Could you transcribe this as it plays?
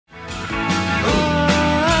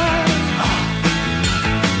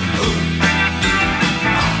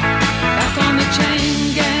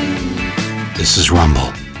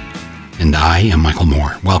I am Michael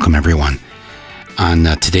Moore. Welcome, everyone. On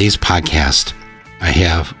today's podcast, I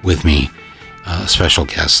have with me a special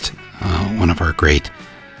guest, one of our great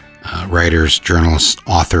writers, journalists,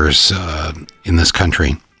 authors in this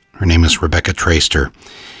country. Her name is Rebecca Traister,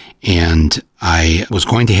 and I was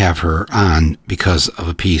going to have her on because of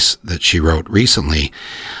a piece that she wrote recently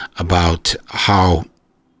about how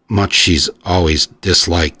much she's always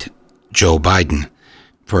disliked Joe Biden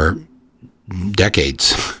for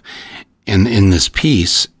decades. And in this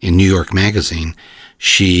piece in New York Magazine,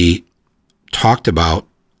 she talked about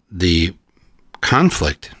the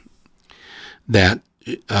conflict that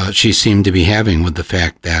she seemed to be having with the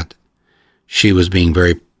fact that she was being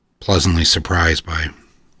very pleasantly surprised by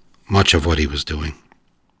much of what he was doing.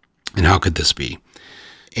 And how could this be?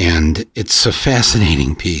 And it's a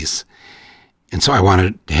fascinating piece. And so I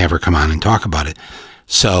wanted to have her come on and talk about it.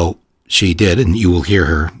 So she did, and you will hear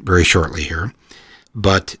her very shortly here.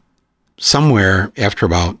 But somewhere after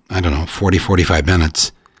about, 40, 45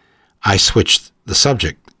 minutes, I switched the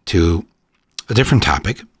subject to a different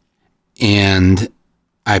topic. And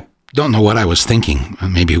I don't know what I was thinking.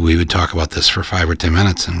 Maybe we would talk about this for 5 or 10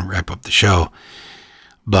 minutes and wrap up the show.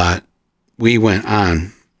 But we went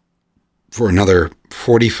on for another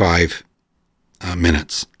 45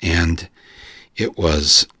 minutes. And it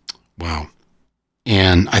was, wow.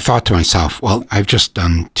 And I thought to myself, well, I've just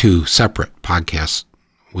done 2 separate podcasts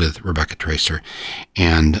with Rebecca Traister,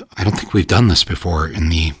 and I don't think we've done this before in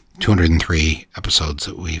the 203 episodes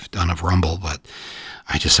that we've done of Rumble, but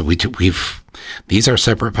I just said these are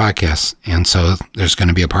separate podcasts, and so there's going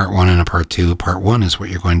to be a part 1 and a part 2. Part 1 is what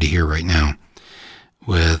you're going to hear right now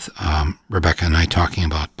with Rebecca and I talking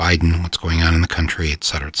about Biden, what's going on in the country, et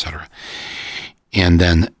cetera, et cetera. And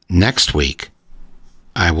then next week,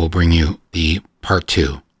 I will bring you the part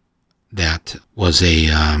 2. That was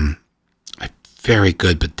a very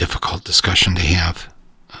good but difficult discussion to have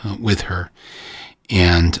with her.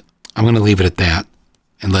 And I'm going to leave it at that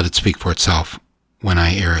and let it speak for itself when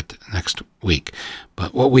I air it next week.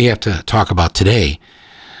 But what we have to talk about today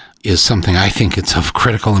is something I think it's of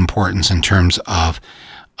critical importance in terms of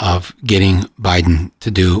getting Biden to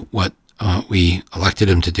do what we elected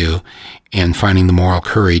him to do and finding the moral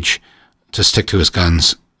courage to stick to his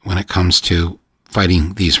guns when it comes to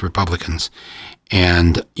fighting these Republicans.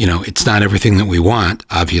 And, it's not everything that we want,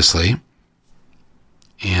 obviously.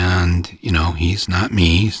 And, he's not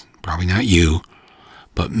me, he's probably not you.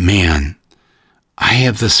 But man, I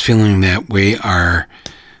have this feeling that we are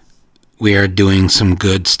doing some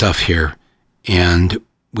good stuff here. And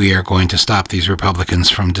we are going to stop these Republicans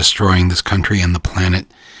from destroying this country and the planet.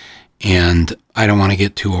 And I don't want to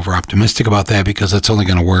get too over-optimistic about that because it's only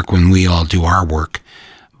going to work when we all do our work.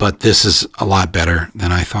 But this is a lot better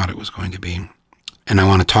than I thought it was going to be. And I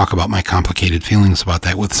want to talk about my complicated feelings about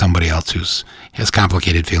that with somebody else who has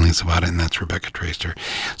complicated feelings about it, and that's Rebecca Traister.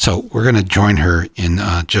 So we're going to join her in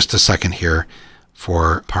just a second here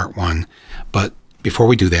for part 1. But before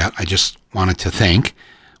we do that, I just wanted to thank,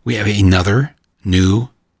 we have another new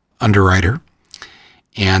underwriter.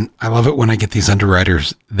 And I love it when I get these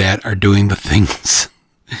underwriters that are doing the things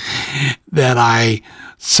that I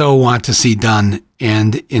so want to see done.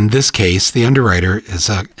 And in this case, the underwriter is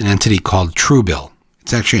an entity called Truebill.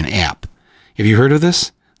 It's actually an app. Have you heard of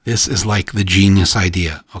this? This is like the genius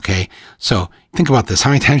idea, okay? So think about this. How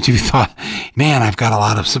many times have you thought, man, I've got a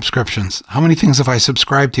lot of subscriptions. How many things have I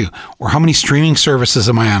subscribed to? Or how many streaming services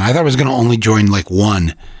am I on? I thought I was going to only join like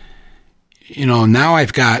 1. Now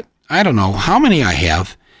I've got, I don't know how many I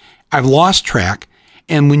have. I've lost track.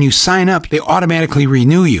 And when you sign up, they automatically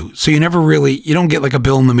renew you. So you don't get like a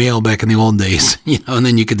bill in the mail back in the old days, and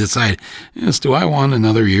then you could decide, yes, do I want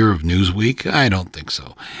another year of Newsweek? I don't think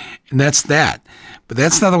so. And that's that. But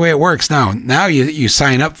that's not the way it works now. Now you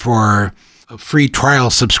sign up for a free trial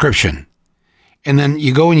subscription. And then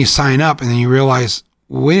you go and you sign up and then you realize,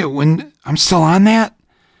 wait, when I'm still on that?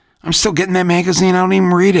 I'm still getting that magazine. I don't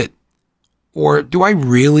even read it. Or do I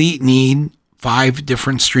really need 5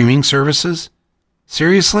 different streaming services?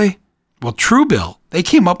 Seriously? Well, Truebill, they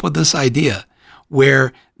came up with this idea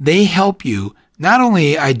where they help you not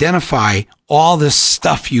only identify all this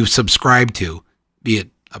stuff you subscribe to, be it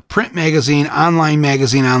a print magazine, online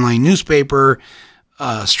newspaper,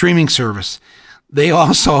 streaming service, they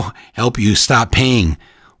also help you stop paying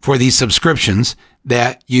for these subscriptions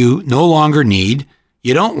that you no longer need.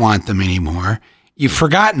 You don't want them anymore. You've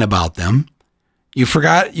forgotten about them. You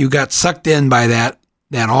got sucked in by that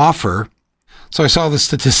offer. So I saw the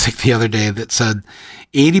statistic the other day that said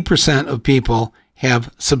 80% of people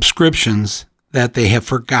have subscriptions that they have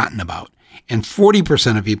forgotten about. And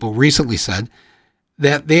 40% of people recently said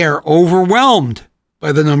that they are overwhelmed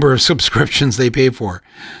by the number of subscriptions they pay for.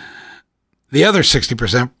 The other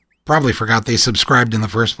 60% probably forgot they subscribed in the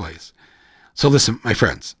first place. So listen, my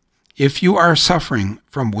friends, if you are suffering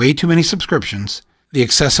from way too many subscriptions, the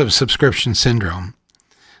excessive subscription syndrome,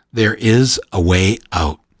 there is a way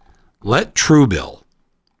out. Let Truebill,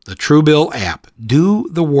 the Truebill app, do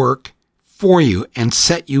the work for you and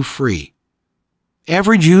set you free.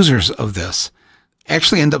 Average users of this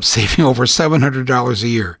actually end up saving over $700 a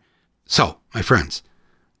year. So, my friends,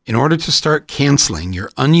 in order to start canceling your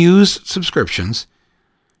unused subscriptions,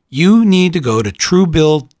 you need to go to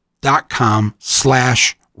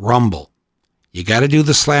truebill.com/rumble. You got to do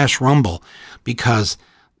the /rumble because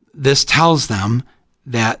this tells them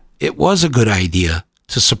that it was a good idea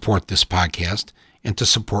to support this podcast and to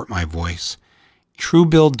support my voice.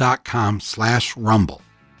 Truebill.com/rumble.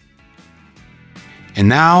 And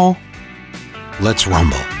now, let's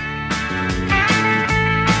rumble.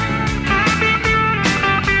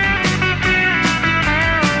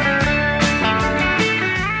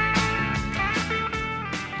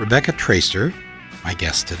 Rebecca Traister, my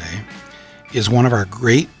guest today, is one of our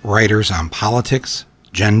great writers on politics,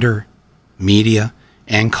 gender, media,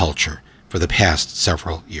 and culture for the past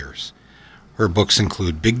several years. Her books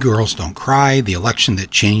include Big Girls Don't Cry, The Election That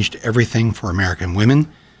Changed Everything for American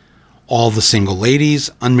Women, All the Single Ladies,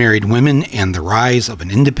 Unmarried Women, and the Rise of an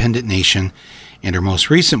Independent Nation, and her most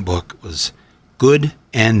recent book was Good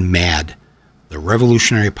and Mad, The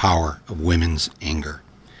Revolutionary Power of Women's Anger.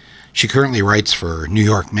 She currently writes for New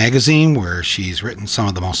York Magazine, where she's written some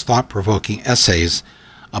of the most thought-provoking essays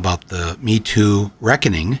about the Me Too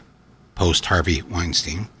reckoning post-Harvey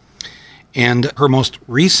Weinstein. And her most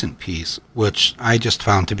recent piece, which I just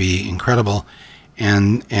found to be incredible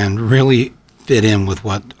and really fit in with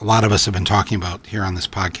what a lot of us have been talking about here on this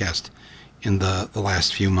podcast in the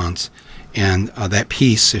last few months. And that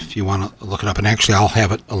piece, if you want to look it up, and actually I'll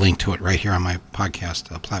have a link to it right here on my podcast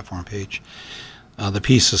platform page. The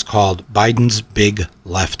piece is called Biden's Big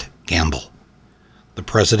Left Gamble. The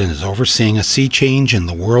president is overseeing a sea change in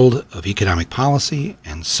the world of economic policy,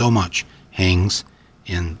 and so much hangs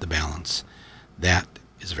in the balance. That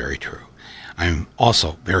is very true. I'm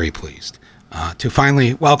also very pleased to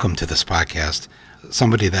finally welcome to this podcast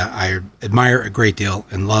somebody that I admire a great deal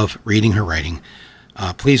and love reading her writing.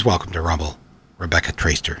 Please welcome to Rumble, Rebecca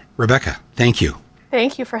Traister. Rebecca, thank you.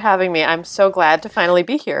 Thank you for having me. I'm so glad to finally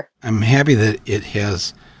be here. I'm happy that it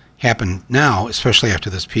has happened now, especially after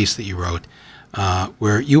this piece that you wrote,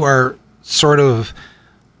 where you are sort of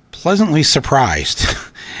pleasantly surprised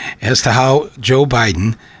as to how Joe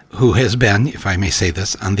Biden, who has been, if I may say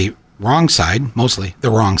this, on the wrong side, mostly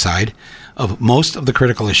the wrong side, of most of the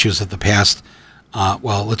critical issues of the past,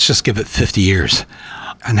 well, let's just give it 50 years,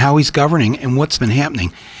 and how he's governing and what's been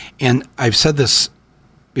happening. And I've said this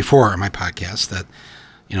before on my podcast that,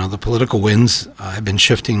 you know, the political winds have been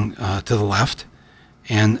shifting to the left,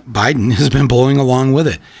 and Biden has been blowing along with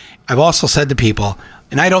it. I've also said to people,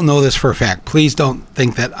 and I don't know this for a fact, please don't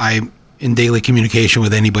think that I'm in daily communication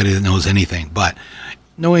with anybody that knows anything, but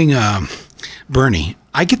knowing Bernie,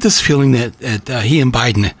 I get this feeling that he and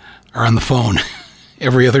Biden are on the phone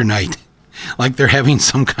every other night, like they're having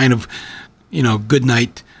some kind of, you know, good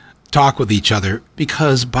night talk with each other,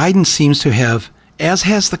 because Biden seems to have, as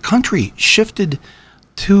has the country, shifted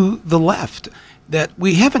to the left. That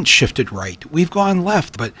we haven't shifted right. We've gone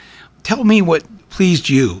left. But tell me what pleased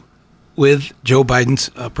you with Joe Biden's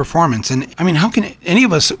performance. And I mean, how can any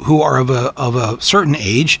of us who are of a certain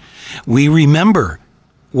age, we remember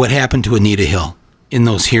what happened to Anita Hill in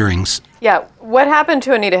those hearings? Yeah, what happened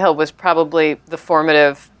to Anita Hill was probably the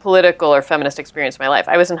formative political or feminist experience of my life.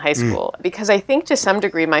 I was in high school because I think to some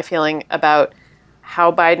degree my feeling about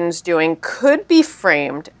how Biden's doing could be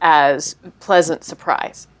framed as pleasant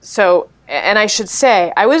surprise. So, and I should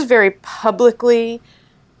say, I was very publicly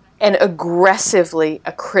and aggressively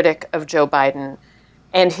a critic of Joe Biden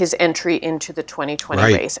and his entry into the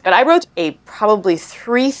 2020 race. But I wrote a probably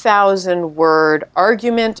 3,000-word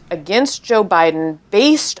argument against Joe Biden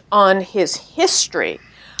based on his history,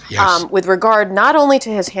 with regard not only to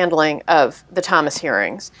his handling of the Thomas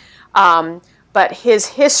hearings, but his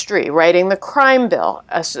history writing the crime bill,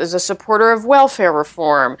 as a supporter of welfare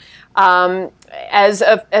reform, as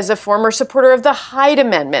a former supporter of the Hyde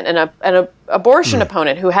Amendment, and an abortion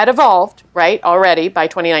opponent who had evolved, right, already by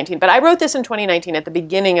 2019. But I wrote this in 2019 at the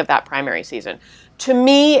beginning of that primary season. To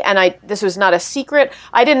me, and this was not a secret,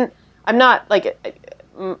 I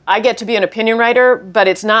get to be an opinion writer, but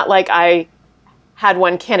it's not like I had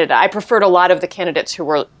one candidate. I preferred a lot of the candidates who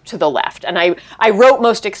were to the left. And I wrote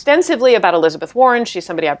most extensively about Elizabeth Warren. She's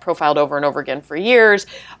somebody I've profiled over and over again for years.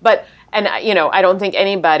 I don't think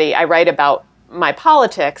I write about my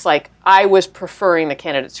politics, like I was preferring the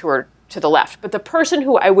candidates who were to the left. But the person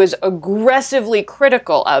who I was aggressively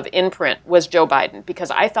critical of in print was Joe Biden,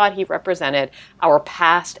 because I thought he represented our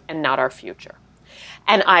past and not our future.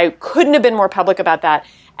 And I couldn't have been more public about that.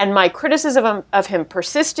 And my criticism of him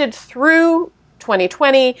persisted through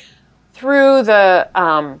 2020, through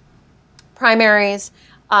the primaries.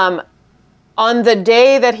 On the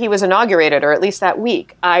day that he was inaugurated, or at least that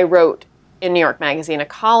week, I wrote in New York Magazine a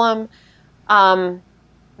column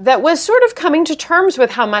that was sort of coming to terms with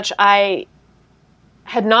how much I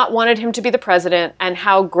had not wanted him to be the president and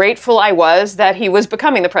how grateful I was that he was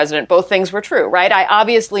becoming the president. Both things were true, right? I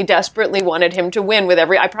obviously desperately wanted him to win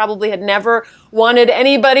I probably had never wanted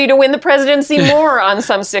anybody to win the presidency more on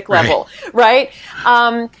some sick level, right?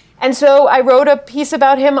 And so I wrote a piece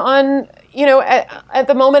about him on, at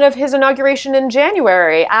the moment of his inauguration in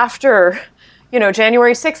January, after,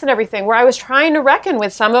 January 6th and everything, where I was trying to reckon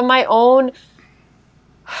with some of my own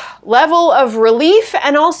level of relief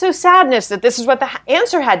and also sadness that this is what the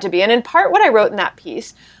answer had to be. And in part, what I wrote in that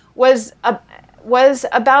piece was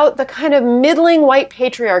about the kind of middling white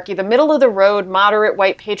patriarchy, the middle of the road, moderate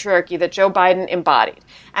white patriarchy that Joe Biden embodied.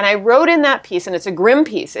 And I wrote in that piece, and it's a grim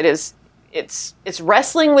piece. It's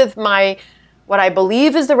wrestling with what I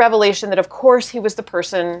believe is the revelation that, of course, he was the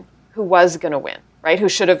person who was going to win, right? Who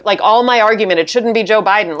should have, like all my argument, it shouldn't be Joe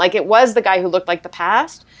Biden. Like it was the guy who looked like the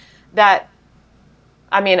past that,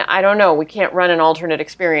 I don't know, we can't run an alternate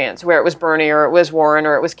experience where it was Bernie or it was Warren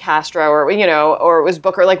or it was Castro or it was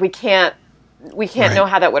Booker. Like we can't right. know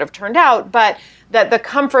how that would have turned out, but that the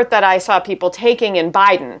comfort that I saw people taking in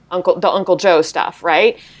Biden, the Uncle Joe stuff,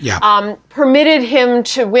 right? Yeah. Permitted him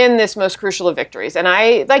to win this most crucial of victories. And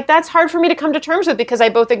that's hard for me to come to terms with, because I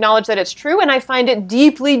both acknowledge that it's true and I find it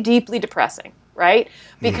deeply, deeply depressing, right?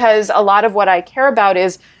 Because a lot of what I care about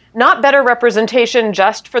is not better representation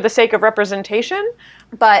just for the sake of representation,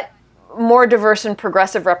 but more diverse and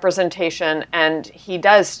progressive representation, and he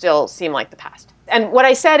does still seem like the past. And what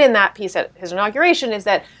I said in that piece at his inauguration is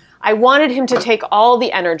that I wanted him to take all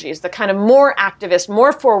the energies, the kind of more activist,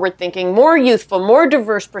 more forward-thinking, more youthful, more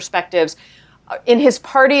diverse perspectives in his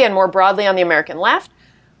party and more broadly on the American left,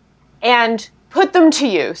 and put them to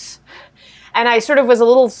use. And I sort of was a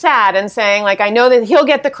little sad and saying, like, I know that he'll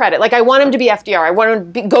get the credit. Like, I want him to be FDR. I want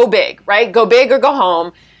him to go big, right? Go big or go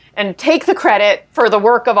home and take the credit for the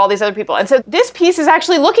work of all these other people. And so this piece is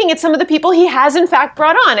actually looking at some of the people he has, in fact,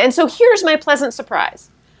 brought on. And so here's my pleasant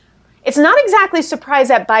surprise. It's not exactly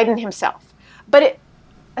surprise at Biden himself, but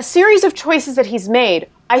a series of choices that he's made,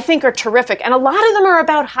 I think, are terrific. And a lot of them are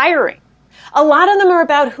about hiring. A lot of them are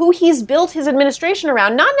about who he's built his administration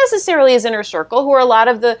around, not necessarily his inner circle, who are a lot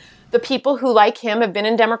of the people who, like him, have been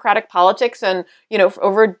in Democratic politics and, for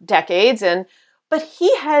over decades. But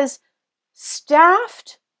he has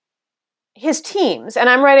staffed his teams, and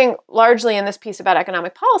I'm writing largely in this piece about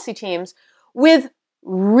economic policy teams, with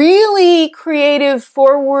really creative,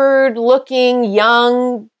 forward-looking,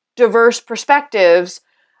 young, diverse perspectives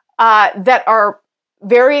that are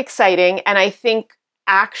very exciting, and I think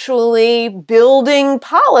actually building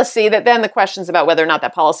policy that then the questions about whether or not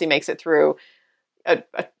that policy makes it through a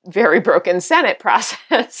very broken Senate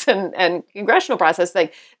process and congressional process,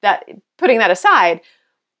 like that, putting that aside,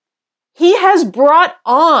 he has brought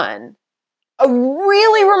on a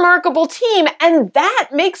really remarkable team, and that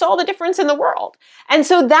makes all the difference in the world. And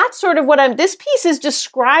so that's sort of this piece is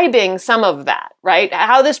describing some of that, right?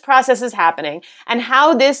 How this process is happening and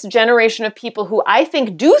how this generation of people who I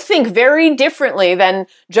think do think very differently than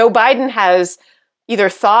Joe Biden has either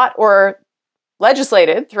thought or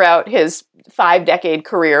legislated throughout his 5-decade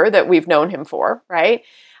career that we've known him for, right?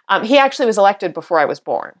 He actually was elected before I was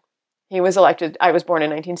born. He was elected, I was born in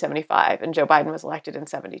 1975, and Joe Biden was elected in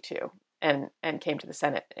 72 and came to the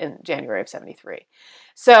Senate in January of 73.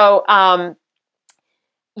 So,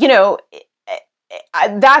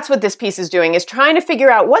 that's what this piece is doing, is trying to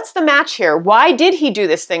figure out what's the match here. Why did he do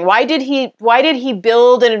this thing? Why did he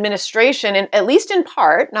build an administration, at least in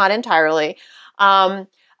part, not entirely,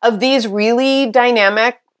 of these really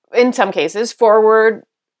dynamic, in some cases,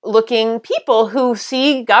 forward-looking people who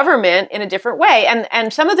see government in a different way.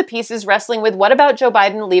 And some of the pieces wrestling with what about Joe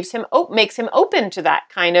Biden makes him open to that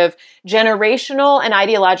kind of generational and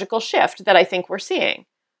ideological shift that I think we're seeing.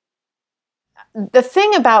 The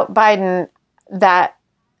thing about Biden that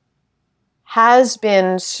has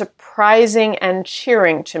been surprising and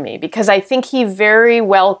cheering to me, because I think he very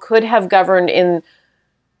well could have governed in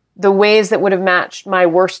the ways that would have matched my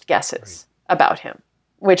worst guesses about him,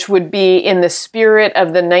 which would be in the spirit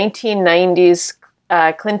of the 1990s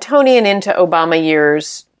Clintonian into Obama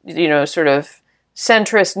years, sort of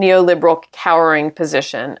centrist neoliberal cowering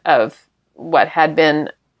position of what had been,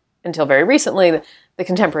 until very recently, the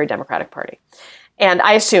contemporary Democratic Party. And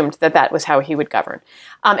I assumed that that was how he would govern.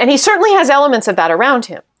 And he certainly has elements of that around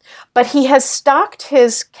him. But he has stocked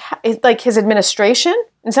his administration,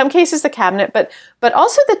 in some cases the cabinet, but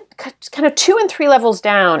also the kind of 2 and 3 levels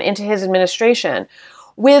down into his administration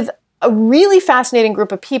with a really fascinating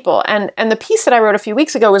group of people. And the piece that I wrote a few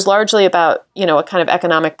weeks ago was largely about, a kind of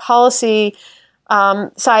economic policy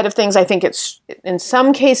side of things. I think it's, in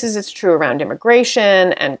some cases, it's true around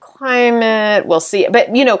immigration and climate. We'll see. But,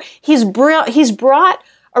 he's brought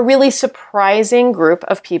a really surprising group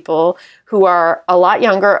of people who are a lot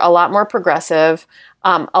younger, a lot more progressive,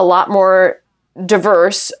 a lot more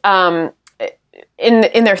diverse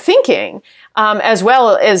in their thinking, as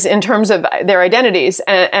well as in terms of their identities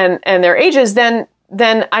and their ages than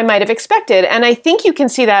I might have expected. And I think you can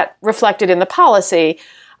see that reflected in the policy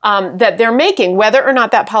that they're making, whether or not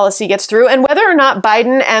that policy gets through, and whether or not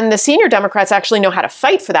Biden and the senior Democrats actually know how to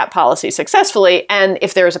fight for that policy successfully, and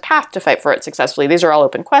if there is a path to fight for it successfully. These are all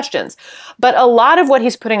open questions. But a lot of what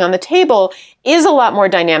he's putting on the table is a lot more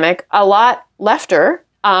dynamic, a lot lefter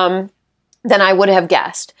than I would have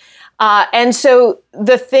guessed. And so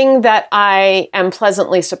the thing that I am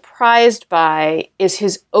pleasantly surprised by is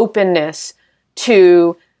his openness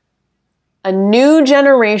to a new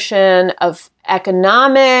generation of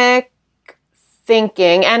economic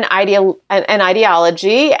thinking and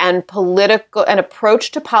ideology and political and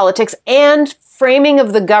approach to politics and framing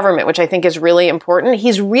of the government, which I think is really important.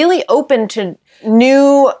 He's really open to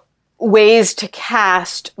new ways to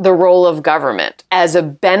cast the role of government as a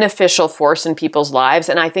beneficial force in people's lives.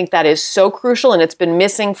 And I think that is so crucial, and it's been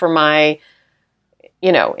missing for my,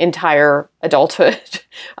 entire adulthood,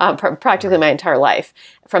 practically my entire life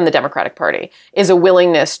from the Democratic Party, is a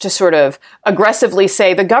willingness to sort of aggressively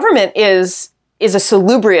say the government is a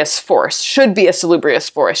salubrious force, should be a salubrious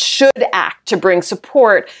force, should act to bring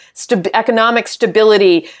support, economic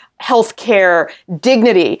stability, healthcare,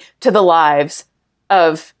 dignity to the lives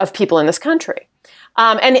of people in this country.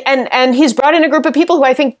 And he's brought in a group of people who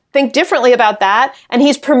I think differently about that, and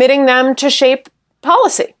he's permitting them to shape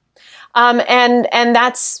policy. And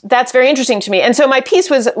that's very interesting to me. And so my piece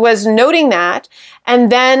was noting that,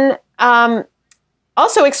 and then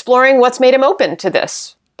also exploring what's made him open to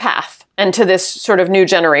this path and to this sort of new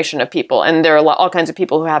generation of people. And there are all kinds of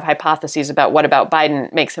people who have hypotheses about what about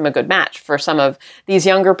Biden makes him a good match for some of these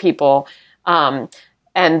younger people.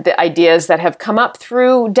 And the ideas that have come up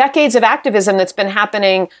through decades of activism that's been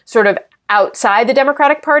happening sort of outside the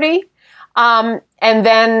Democratic Party. And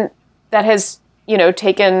then that has,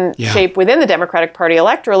 taken shape within the Democratic Party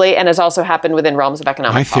electorally, and has also happened within realms of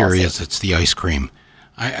economic policy. My theory is it's the ice cream.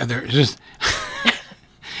 I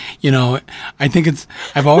think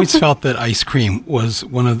I've always felt that ice cream was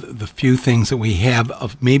one of the few things that we have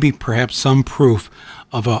of maybe perhaps some proof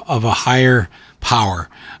of a higher power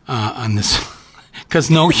on this. Because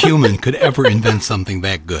no human could ever invent something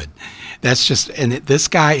that good. That's just, and this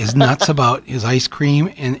guy is nuts about his ice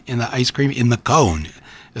cream and the ice cream in the cone,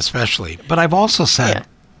 especially. But I've also said,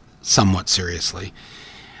 somewhat seriously,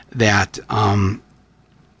 that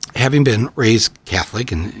having been raised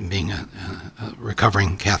Catholic and being a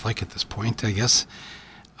recovering Catholic at this point, I guess,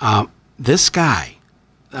 this guy,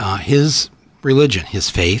 his religion, his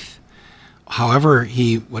faith, however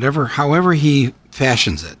he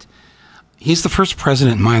fashions it, he's the first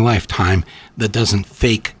president in my lifetime that doesn't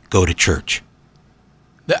fake go to church.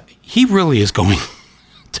 He really is going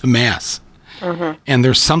to Mass. Mm-hmm. And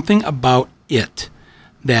there's something about it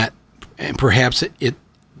that, and perhaps it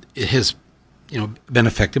has been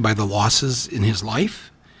affected by the losses in his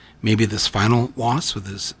life, maybe this final loss with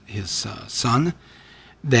his son,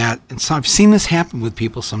 and so I've seen this happen with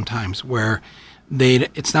people sometimes where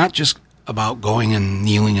it's not just about going and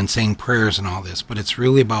kneeling and saying prayers and all this, but it's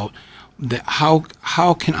really about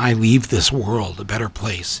how can I leave this world a better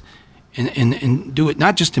place, and do it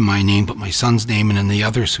not just in my name but my son's name and in the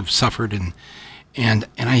others who've suffered, and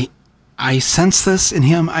I sense this in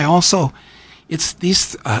him. I also, it's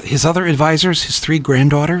these his other advisors, his 3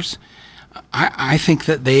 granddaughters. I think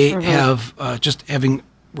that they have just having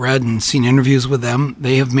read and seen interviews with them,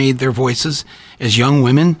 they have made their voices as young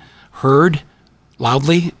women heard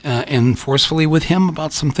loudly and forcefully with him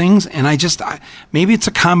about some things, and maybe it's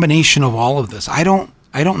a combination of all of this. I don't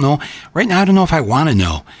know. Right now, I don't know if I want to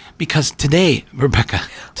know, because today, Rebecca,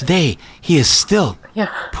 he is still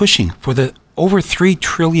pushing for the over $3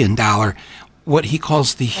 trillion, what he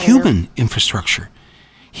calls the human infrastructure.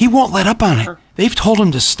 He won't let up on it. They've told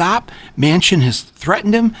him to stop. Manchin has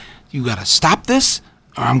threatened him. You got to stop this,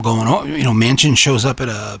 or I'm going. Manchin shows up at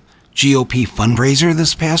a GOP fundraiser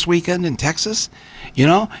this past weekend in Texas,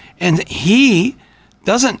 and he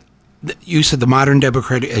doesn't. You said the modern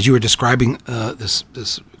Democrat, as you were describing this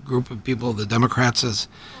group of people, the Democrats, as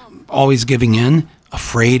always giving in,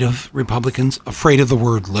 afraid of Republicans, afraid of the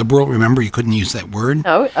word liberal. Remember, you couldn't use that word.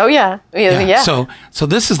 Oh yeah. So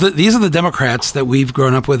these are the Democrats that we've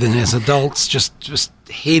grown up with, and as adults just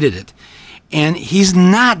hated it. And he's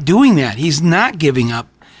not doing that. He's not giving up.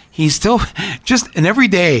 He's still and every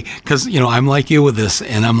day, because I'm like you with this,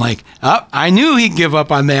 and I'm like, I knew he'd give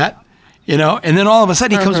up on that. And then all of a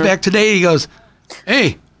sudden he comes back today. He goes,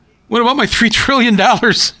 "Hey, what about my $3 trillion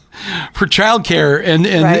for childcare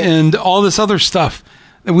and all this other stuff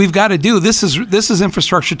that we've got to do? This is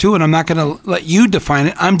infrastructure too, and I'm not going to let you define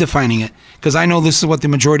it. I'm defining it because I know this is what the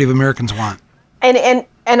majority of Americans want." And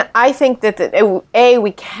I think that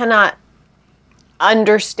we cannot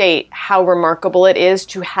understate how remarkable it is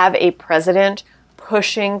to have a president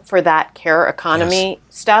pushing for that care economy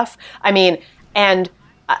stuff. I mean, and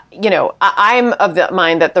I'm of the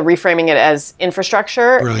mind that the reframing it as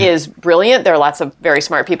infrastructure is brilliant. There are lots of very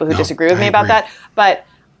smart people who disagree with me about that. But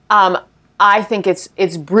I think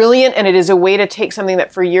it's brilliant, and it is a way to take something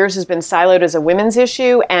that for years has been siloed as a women's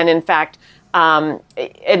issue, and in fact, and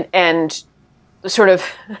sort of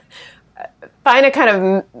find a kind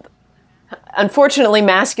of unfortunately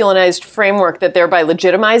masculinized framework that thereby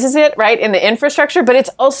legitimizes it, right, in the infrastructure, but it's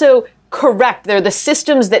also correct. They're the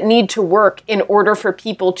systems that need to work in order for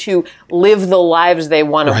people to live the lives they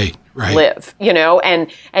want to live, and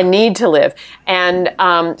need to live. And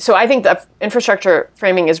so I think the infrastructure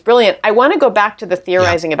framing is brilliant. I want to go back to the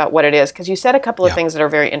theorizing about what it is, because you said a couple of things that are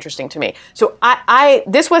very interesting to me. So I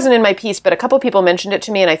this wasn't in my piece, but a couple of people mentioned it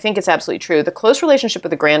to me, and I think it's absolutely true. The close relationship with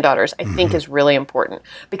the granddaughters, I think, is really important,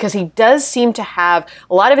 because he does seem to have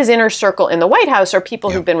a lot of his inner circle in the White House are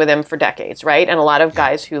people who've been with him for decades, right? And a lot of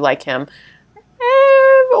guys who, like him,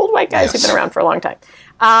 old white guys who've been around for a long time.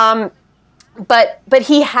 But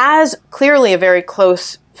he has clearly a very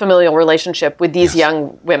close familial relationship with these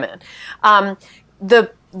young women.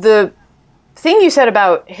 The thing you said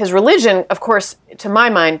about his religion, of course, to my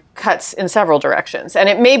mind, cuts in several directions. And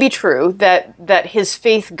it may be true that his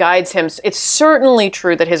faith guides him. It's certainly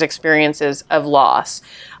true that his experiences of loss,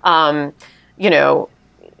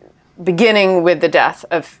 beginning with the death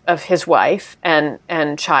of his wife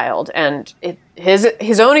and child, and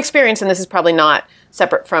his own experience, and this is probably not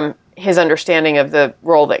separate from his understanding of the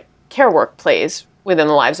role that care work plays within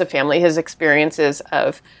the lives of family, his experiences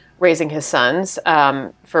of raising his sons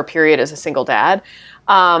for a period as a single dad,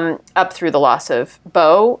 up through the loss of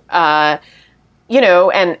Beau, and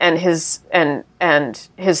his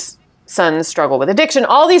son's struggle with addiction.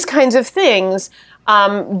 All these kinds of things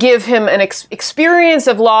give him an experience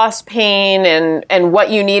of loss, pain, and what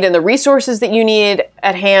you need and the resources that you need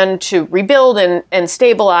at hand to rebuild and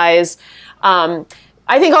stabilize.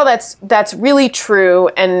 I think all that's really true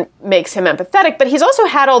and makes him empathetic. But he's also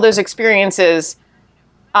had all those experiences.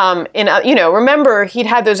 Remember he'd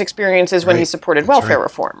had those experiences when he supported welfare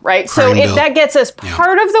reform, right? So that gets us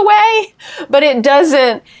part of the way, but it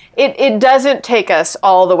doesn't. It doesn't take us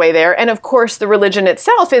all the way there. And of course, the religion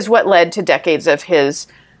itself is what led to decades of his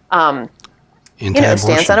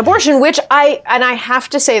stance on abortion, which I have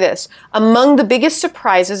to say this, among the biggest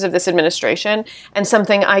surprises of this administration, and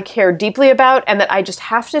something I care deeply about and that I just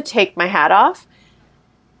have to take my hat off,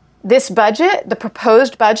 this budget, the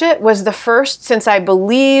proposed budget, was the first since I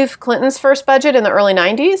believe Clinton's first budget in the early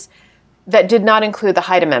 90s that did not include the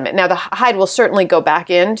Hyde Amendment. Now, the Hyde will certainly go back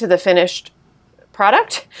into the finished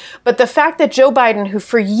product, but the fact that Joe Biden, who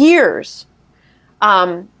for years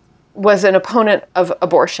was an opponent of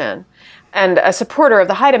abortion and a supporter of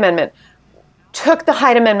the Hyde Amendment, took the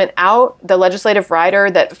Hyde Amendment out, the legislative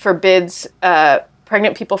rider that forbids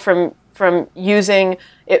pregnant people from using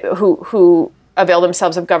it, who avail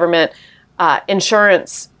themselves of government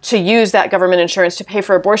insurance, to use that government insurance to pay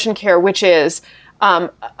for abortion care, which is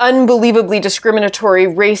unbelievably discriminatory,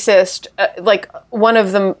 racist, like one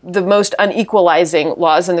of the most unequalizing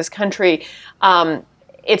laws in this country.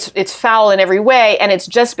 It's foul in every way, and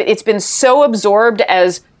it's been so absorbed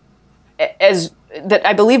as that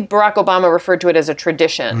I believe Barack Obama referred to it as a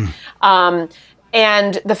tradition.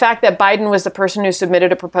 And the fact that Biden was the person who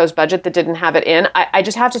submitted a proposed budget that didn't have it in, I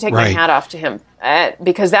just have to take my hat off to him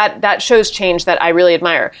because that shows change that I really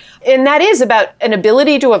admire. And that is about an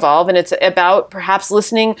ability to evolve, and it's about perhaps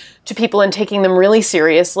listening to people and taking them really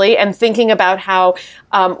seriously and thinking about how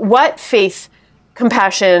what faith,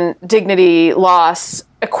 compassion, dignity, loss,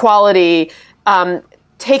 equality,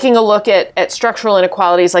 taking a look at structural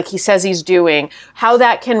inequalities like he says he's doing, how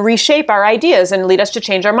that can reshape our ideas and lead us to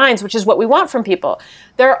change our minds, which is what we want from people.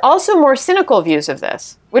 There are also more cynical views of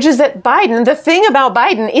this, which is that Biden, the thing about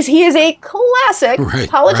Biden is he is a classic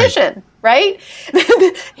politician, right?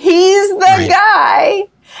 He's the guy,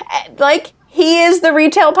 like, he is the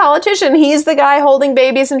retail politician. He's the guy holding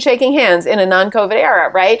babies and shaking hands in a non-COVID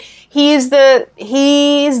era, right? He's that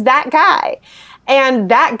guy.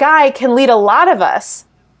 And that guy can lead a lot of us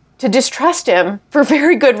to distrust him for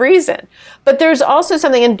very good reason. But there's also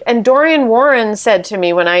something, and Dorian Warren said to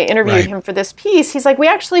me when I interviewed him for this piece, he's like, we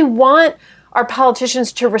actually want our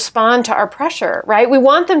politicians to respond to our pressure, right? We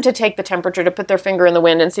want them to take the temperature, to put their finger in the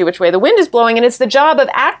wind and see which way the wind is blowing. And it's the job of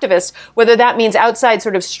activists, whether that means outside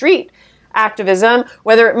sort of street activism,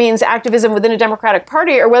 whether it means activism within a Democratic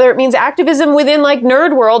Party, or whether it means activism within like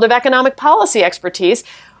nerd world of economic policy expertise.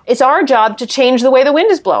 It's our job to change the way the wind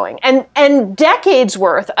is blowing. And decades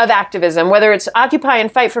worth of activism, whether it's Occupy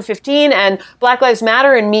and Fight for 15 and Black Lives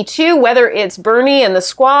Matter and Me Too, whether it's Bernie and the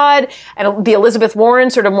Squad and the Elizabeth Warren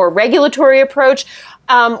sort of more regulatory approach,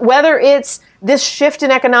 whether it's this shift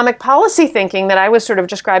in economic policy thinking that I was sort of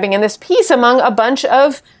describing in this piece among a bunch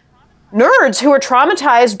of nerds who were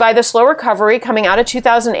traumatized by the slow recovery coming out of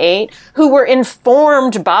 2008, who were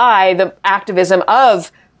informed by the activism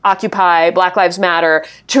of Occupy, Black Lives Matter,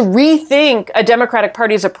 to rethink a Democratic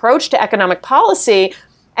Party's approach to economic policy,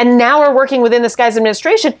 and now are working within this guy's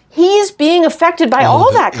administration. He's being affected by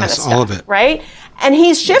all that kind of stuff, all of it. Right? And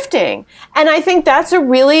he's shifting. And I think that's a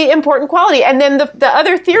really important quality. And then the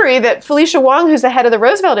other theory that Felicia Wong, who's the head of the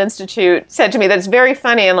Roosevelt Institute, said to me that's very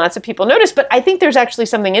funny and lots of people notice, but I think there's actually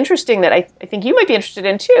something interesting that I think you might be interested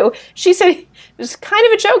in too. She said, it was kind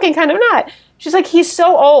of a joke and kind of not. She's like, he's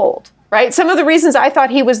so old, right? Some of the reasons I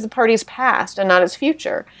thought he was the party's past and not its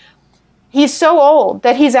future. He's so old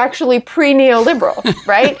that he's actually pre-neoliberal,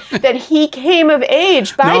 right? That he came of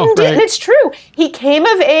age. Biden did, and it's true. He came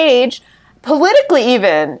of age politically,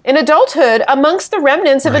 even in adulthood, amongst the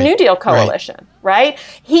remnants of a New Deal coalition, right?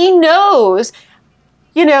 He knows,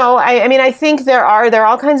 you know, I mean, I think there are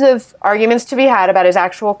all kinds of arguments to be had about his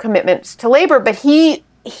actual commitments to labor, but he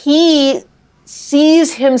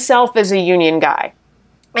sees himself as a union guy.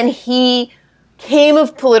 And he came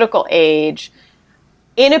of political age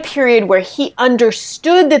in a period where he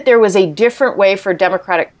understood that there was a different way for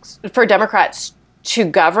Democrats to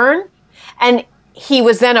govern. And he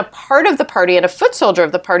was then a part of the party and a foot soldier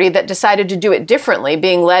of the party that decided to do it differently,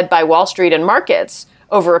 being led by Wall Street and markets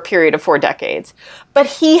over a period of 4 decades. But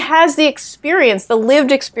he has the experience, the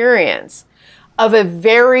lived experience of a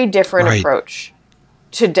very different approach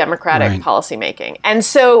to democratic policymaking. And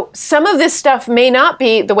so some of this stuff may not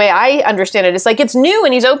be the way I understand it. It's like it's new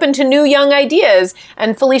and he's open to new young ideas.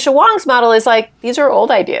 And Felicia Wong's model is like, these are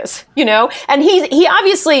old ideas, you know? And he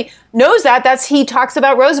obviously knows that. He talks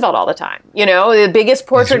about Roosevelt all the time. You know, the biggest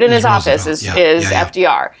portrait in his office is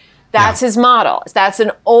FDR. That's his model. That's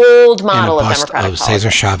an old model of democratic politics.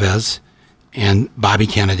 Cesar Chavez and Bobby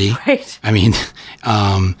Kennedy. Right. I mean,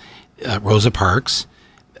 Rosa Parks.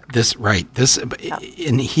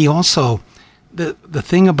 And he also, the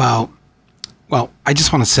thing about, well, I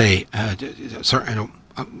just want to say, sorry, I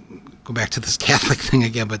don't go back to this Catholic thing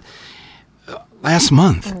again, but last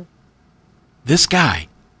month, this guy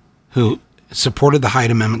who supported the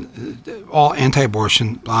Hyde Amendment, all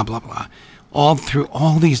anti-abortion, blah, blah, blah, all through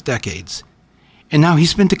all these decades, and now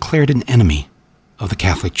he's been declared an enemy of the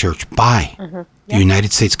Catholic Church by the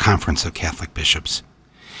United States Conference of Catholic Bishops.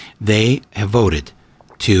 They have voted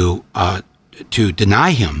to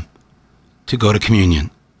deny him to go to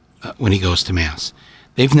communion when he goes to Mass.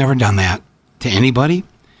 They've never done that to anybody,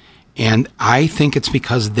 and I think it's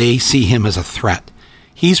because they see him as a threat.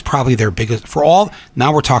 He's probably their biggest,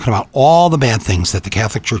 now we're talking about all the bad things that the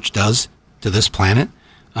Catholic Church does to this planet,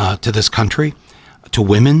 to this country, to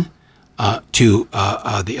women, to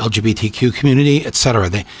the LGBTQ community, etc.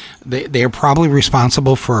 They are probably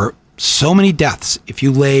responsible for so many deaths. If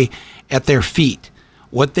you lay at their feet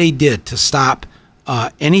what they did to stop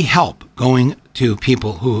any help going to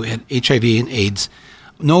people who had HIV and AIDS,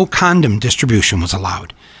 no condom distribution was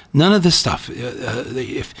allowed. None of this stuff.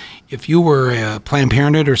 If you were Planned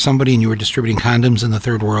Parenthood or somebody and you were distributing condoms in the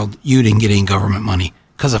third world, you didn't get any government money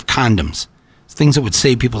because of condoms. It's things that would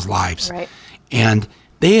save people's lives. Right. And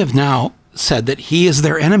they have now said that he is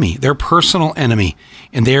their enemy, their personal enemy,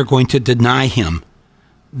 and they are going to deny him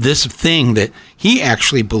this thing that he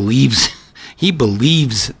actually believes. He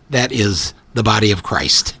believes that is the body of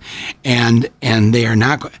Christ, and they are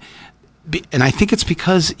not. And I think it's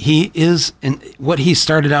because he is, and what he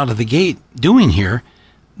started out of the gate doing here,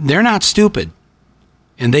 they're not stupid,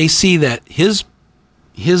 and they see that his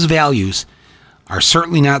his values are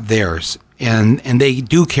certainly not theirs, and they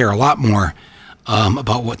do care a lot more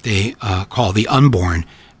about what they call the unborn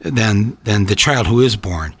than the child who is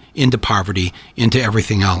born into poverty, into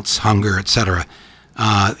everything else, hunger, etc.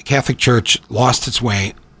 The Catholic Church lost its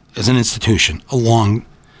way as an institution a long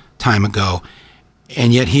time ago,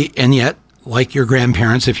 and yet, like your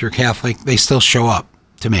grandparents, if you're Catholic, they still show up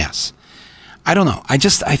to Mass. I don't know. I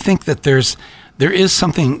think that there is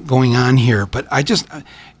something going on here, but I just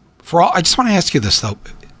want to ask you this though.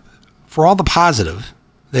 For all the positive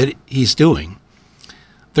that he's doing,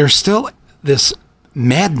 there's still this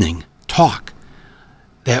maddening talk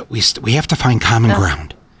that we have to find common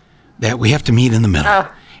ground, that we have to meet in the middle.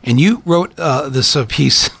 And you wrote this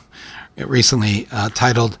piece recently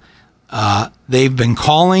titled, "They've been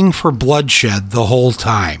calling for bloodshed the whole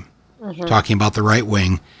time," talking about the right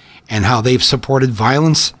wing and how they've supported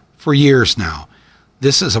violence for years now.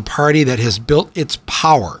 This is a party that has built its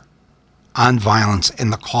power on violence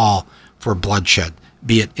and the call for bloodshed,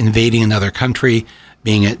 be it invading another country,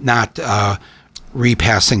 being it not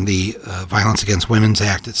repassing the Violence Against Women's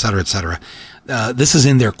Act, et cetera, et cetera. This is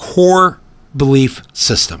in their core belief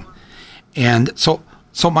system. And so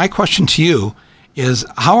my question to you is,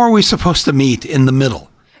 how are we supposed to meet in the middle?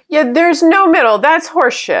 Yeah, there's no middle. That's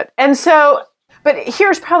horseshit. And so, but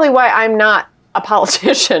here's probably why I'm not a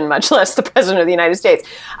politician, much less the president of the United States.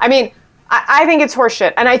 I mean, I think it's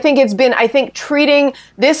horseshit. And I think treating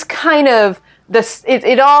this kind of,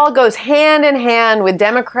 it all goes hand in hand with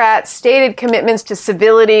Democrats' stated commitments to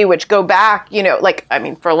civility, which go back,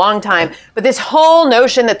 for a long time. But this whole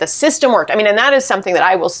notion that the system worked, and that is something that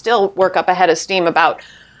I will still work up a head of steam about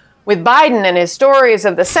with Biden and his stories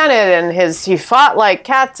of the Senate and he fought like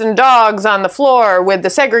cats and dogs on the floor with the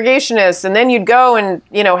segregationists, and then you'd go and,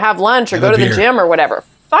 have lunch or go to the gym or whatever.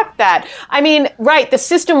 Fuck that. Right, the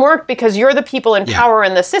system worked because you're the people in power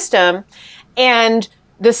in the system, and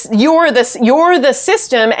you're the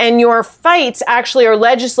system, and your fights actually are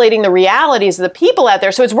legislating the realities of the people out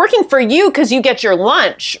there. So it's working for you because you get your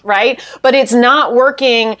lunch, right? But it's not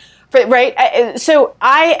working right. So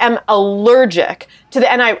I am allergic to the,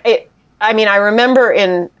 and I remember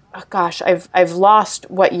I've lost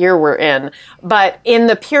what year we're in, but in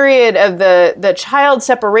the period of the child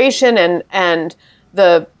separation and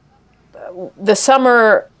the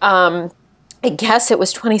summer, I guess it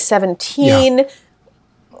was 2017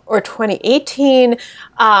 or 2018,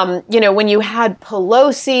 when you had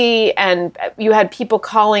Pelosi and you had people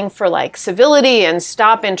calling for like civility and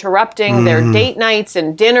stop interrupting their date nights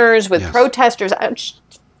and dinners with protesters.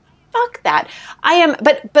 Fuck that.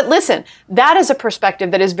 But listen, that is a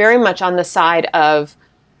perspective that is very much on the side of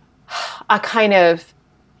a kind of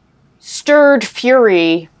stirred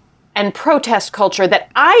fury and protest culture that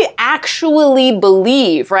I actually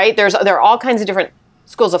believe, right? There are all kinds of different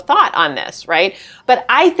schools of thought on this, right? But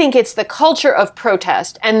I think it's the culture of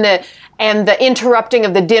protest and the interrupting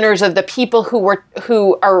of the dinners of the people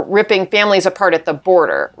who are ripping families apart at the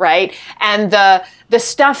border, right? And the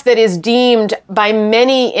stuff that is deemed by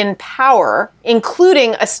many in power,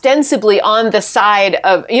 including ostensibly on the side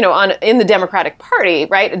of, in the Democratic Party,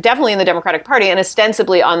 right? Definitely in the Democratic Party, and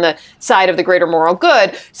ostensibly on the side of the greater moral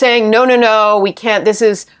good, saying, no, we can't,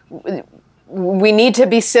 we need to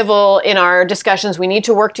be civil in our discussions. We need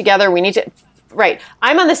to work together. Right.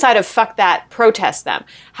 I'm on the side of fuck that, protest them.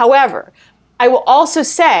 However, I will also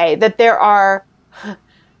say that there are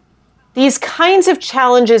these kinds of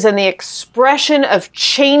challenges, and the expression of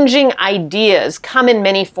changing ideas come in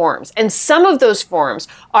many forms. And some of those forms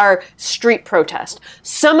are street protest.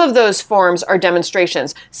 Some of those forms are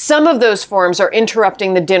demonstrations. Some of those forms are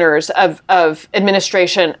interrupting the dinners of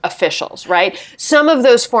administration officials, right? Some of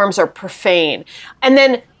those forms are profane. And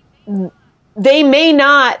then they may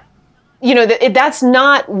not, that's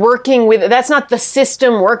not the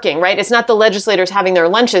system working, right? It's not the legislators having their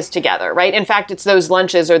lunches together, right? In fact, it's those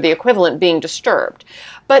lunches or the equivalent being disturbed.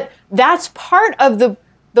 But that's part of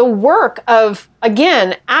the work of,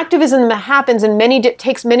 again, activism that happens in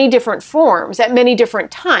takes many different forms at many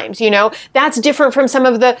different times. That's different from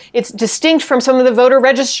it's distinct from some of the voter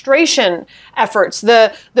registration efforts,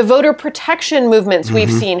 the voter protection movements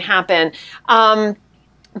we've seen happen.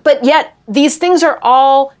 But yet, these things are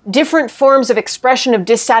all different forms of expression of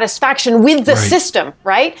dissatisfaction with the system,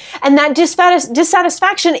 right? And that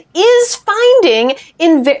dissatisfaction is finding,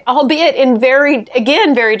 albeit in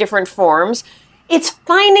very different forms, it's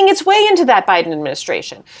finding its way into that Biden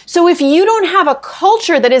administration. So if you don't have a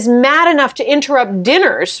culture that is mad enough to interrupt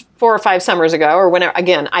dinners 4 or 5 summers ago, or whenever,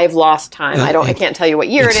 again, I've lost time. I can't tell you what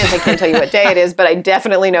year it is. I can't tell you what day it is, but I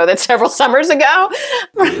definitely know that several summers ago.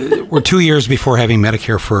 We're 2 years before having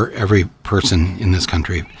Medicare for every person in this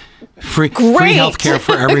country. Free health care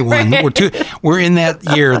for everyone. Right. We're in that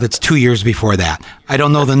year that's 2 years before that. I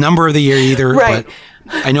don't know the number of the year either, but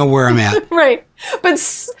I know where I'm at. Right. But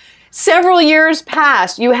several years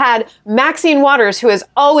past, you had Maxine Waters, who has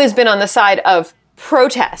always been on the side of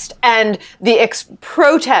protest and the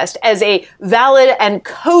protest as a valid and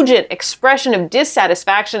cogent expression of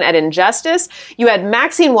dissatisfaction at injustice. You had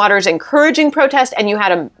Maxine Waters encouraging protest, and you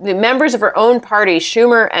had the members of her own party,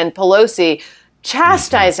 Schumer and Pelosi,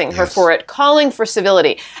 chastising her for it, calling for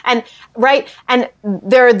civility. And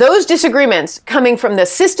there are those disagreements coming from the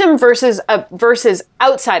system versus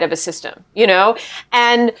outside of a system,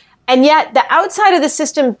 and yet the outside of the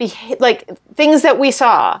system, like things that we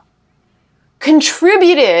saw,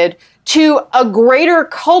 contributed to a greater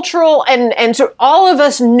cultural and to all of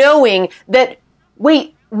us knowing that,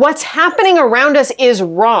 wait, what's happening around us is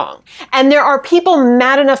wrong. And there are people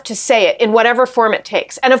mad enough to say it in whatever form it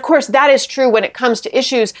takes. And of course, that is true when it comes to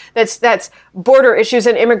issues that's border issues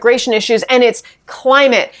and immigration issues, and it's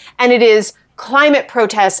climate, and it is climate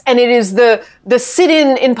protests, and it is the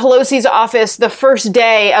sit-in in Pelosi's office the first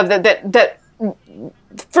day of that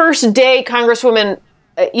first day Congresswoman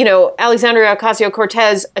Alexandria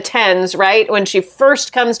Ocasio-Cortez attends, right, when she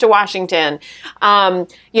first comes to Washington,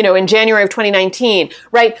 in January of 2019,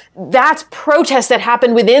 right? That's protests that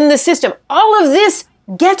happened within the system. All of this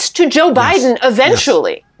gets to Joe Biden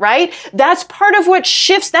eventually, right? That's part of what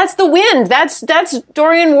shifts. That's the wind. That's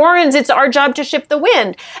Dorian Warren's. It's our job to shift the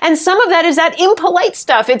wind. And some of that is that impolite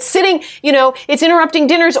stuff. It's sitting, it's interrupting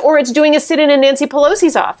dinners, or it's doing a sit-in in Nancy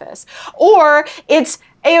Pelosi's office, or it's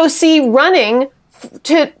AOC running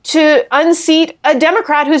to unseat a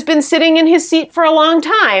Democrat who's been sitting in his seat for a long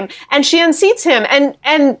time, and she unseats him,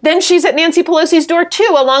 and then she's at Nancy Pelosi's door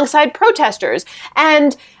too, alongside protesters.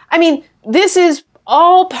 And I mean, this is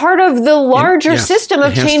all part of the larger system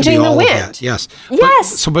of changing the wind. Yes.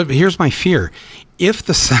 Yes. But here's my fear: if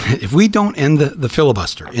the Senate, if we don't end the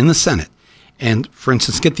filibuster in the Senate, and for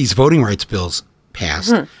instance, get these voting rights bills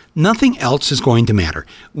passed, nothing else is going to matter.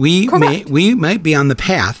 We might be on the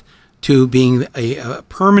path to being a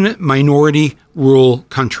permanent minority rule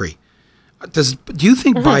country. Do you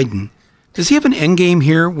think Biden, does he have an end game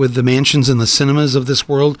here with the mansions and the cinemas of this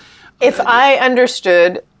world? If I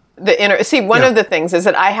understood the inner, one of the things is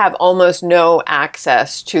that I have almost no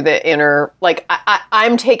access to the inner, like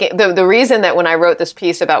I'm taking, the reason that when I wrote this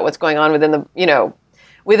piece about what's going on within the,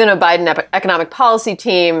 within a Biden economic policy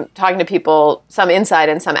team, talking to people, some inside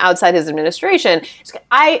and some outside his administration,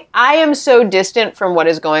 I am so distant from what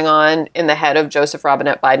is going on in the head of Joseph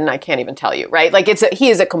Robinette Biden, I can't even tell you, right? Like he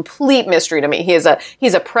is a complete mystery to me. He's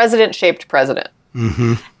a president-shaped president.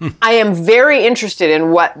 I am very interested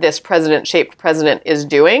in what this president-shaped president is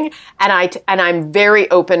doing, and I'm very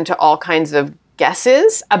open to all kinds of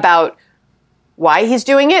guesses about why he's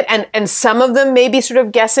doing it, and some of them may be sort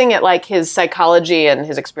of guessing at like his psychology and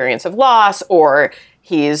his experience of loss, or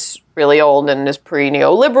he's really old and is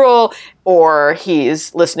pre-neoliberal, or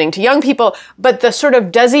he's listening to young people. But the sort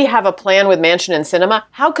of, does he have a plan with Manchin and Sinema?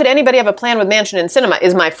 How could anybody have a plan with Manchin and Sinema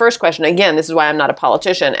is my first question. Again, this is why I'm not a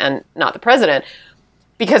politician and not the president,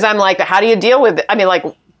 because I'm like, how do you deal with it? I mean, like,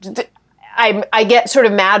 I get sort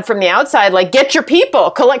of mad from the outside, like, get your people,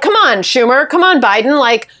 come on, Schumer, come on, Biden,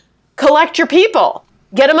 like, collect your people,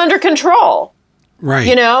 get them under control. Right.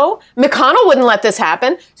 McConnell wouldn't let this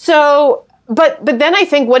happen. So, but then I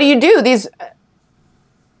think, what do you do? These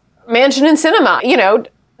Manchin and Sinema,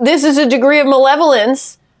 this is a degree of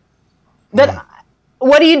malevolence that,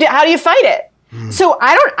 what do you do? How do you fight it? So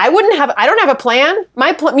I don't have a plan.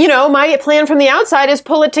 My plan from the outside is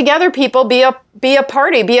pull it together, people, be a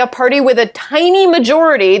party with a tiny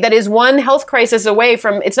majority that is one health crisis away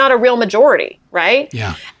from, it's not a real majority, right?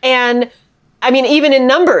 Yeah. And I mean, even in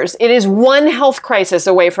numbers, it is one health crisis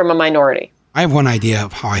away from a minority. I have one idea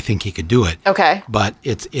of how I think he could do it. Okay. But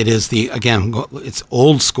it's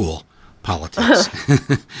old school politics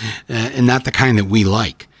and not the kind that we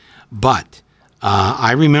like. But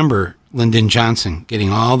I remember Lyndon Johnson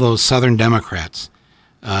getting all those Southern Democrats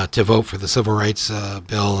to vote for the Civil Rights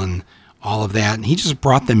Bill and all of that. And he just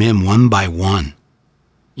brought them in one by one.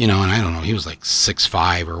 And I don't know, he was like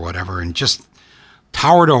 6'5" or whatever, and just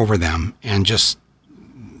towered over them and just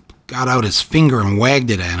got out his finger and wagged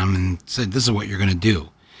it at them and said, this is what you're going to do.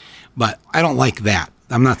 But I don't like that.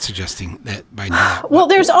 I'm not suggesting that by that. Well,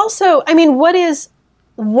 there's also,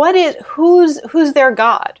 who's their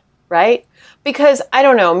God, right? Because I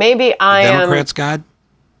don't know, maybe I am Democrats' God?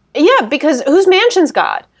 Yeah, because whose Manchin's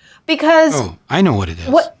God? Because I know what it is.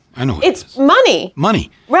 I know what it is. It's money.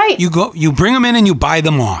 Money. Right. You bring them in and you buy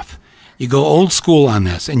them off. You go old school on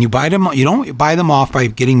this, and you buy them. You don't buy them off by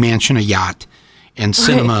getting Manchin a yacht and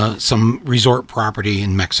cinema some resort property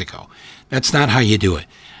in Mexico. That's not how you do it.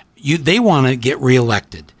 They want to get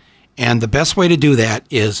reelected, and the best way to do that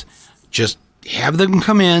is just have them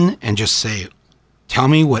come in and just say, tell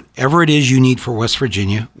me whatever it is you need for West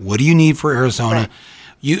Virginia. What do you need for Arizona? Right.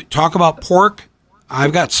 You talk about pork.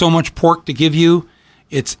 I've got so much pork to give you.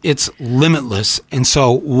 It's limitless. And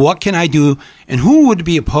so what can I do? And who would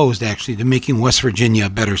be opposed, actually, to making West Virginia a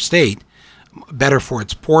better state, better for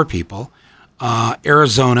its poor people?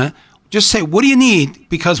 Arizona. Just say, what do you need?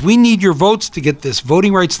 Because we need your votes to get this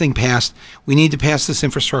voting rights thing passed. We need to pass this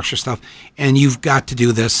infrastructure stuff. And you've got to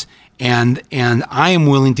do this. And I am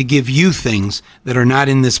willing to give you things that are not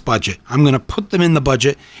in this budget. I'm going to put them in the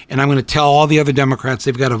budget, and I'm going to tell all the other Democrats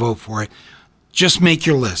they've got to vote for it. Just make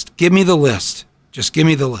your list. Give me the list. Just give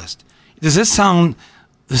me the list. Does this sound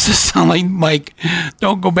like Mike?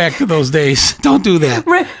 Don't go back to those days. Don't do that.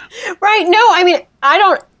 Right. No, I mean, I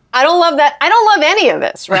don't love that. I don't love any of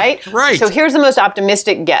this, right? Right. So here's the most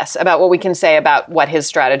optimistic guess about what we can say about what his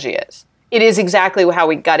strategy is. It is exactly how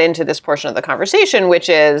we got into this portion of the conversation, which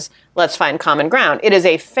is let's find common ground. It is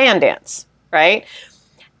a fan dance, right?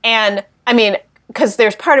 And I mean, because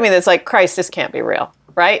there's part of me that's like, Christ, this can't be real,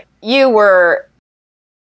 right? You were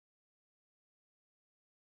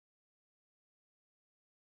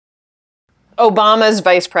Obama's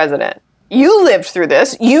vice president. You lived through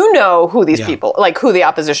this. You know who these people, like who the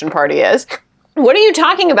opposition party is. What are you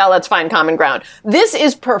talking about? Let's find common ground. This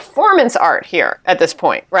is performance art here at this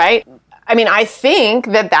point, right? I mean, I think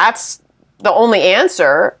that that's the only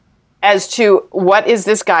answer as to what is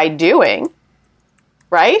this guy doing,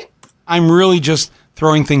 right? I'm really just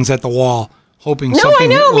throwing things at the wall, hoping something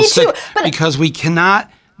will stick. Because we cannot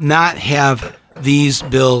not have these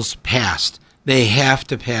bills passed. They have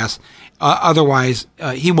to pass. Otherwise,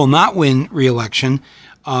 he will not win re-election.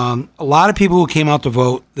 A lot of people who came out to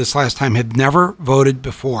vote this last time had never voted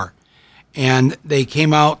before, and they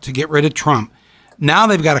came out to get rid of Trump. Now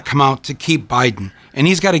they've got to come out to keep Biden, and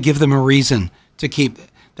he's got to give them a reason to keep.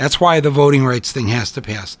 That's why the voting rights thing has to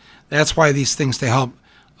pass. That's why these things to help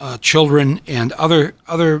children and other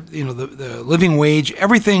the living wage,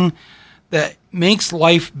 everything that makes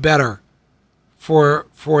life better for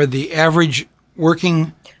the average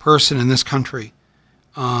working person in this country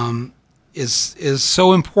is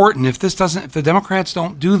so important. If the Democrats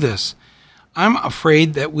don't do this, I'm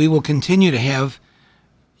afraid that we will continue to have,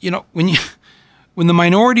 when the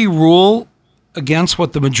minority rule against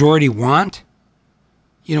what the majority want,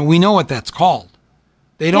 we know what that's called.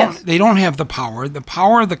 They don't have the power. The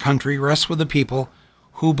power of the country rests with the people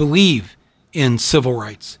who believe in civil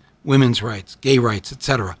rights, women's rights, gay rights,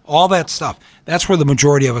 etc. All that stuff. That's where the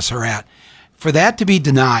majority of us are at. For that to be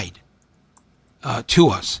denied to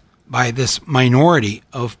us by this minority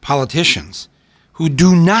of politicians who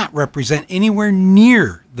do not represent anywhere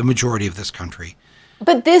near the majority of this country.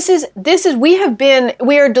 But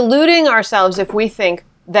we are deluding ourselves if we think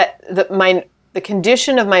that the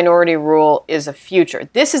condition of minority rule is a future.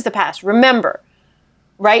 This is the past. Remember,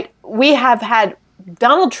 right? We have had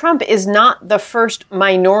Donald Trump is not the first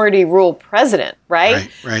minority rule president, right?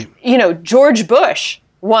 Right. George Bush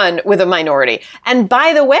won with a minority. And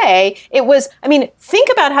by the way, think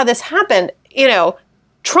about how this happened.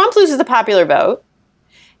 Trump loses the popular vote.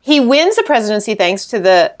 He wins the presidency thanks to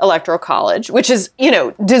the Electoral College, which is,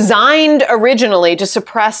 designed originally to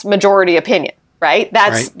suppress majority opinion, right?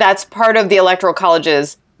 That's part of the Electoral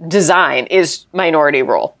College's design is minority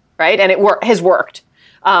rule, right? And it has worked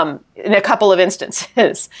in a couple of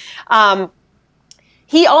instances.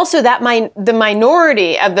 He also, the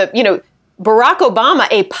minority of the, Barack Obama,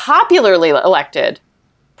 a popularly elected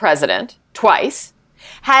president twice,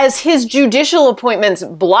 has his judicial appointments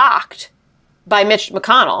blocked by Mitch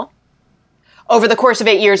McConnell over the course of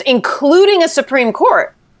 8 years, including a Supreme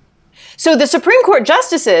Court. So the Supreme Court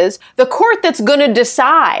justices, the court that's going to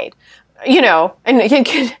decide,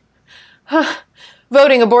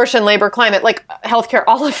 voting, abortion, labor, climate, like healthcare,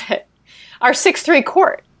 all of it, our 6-3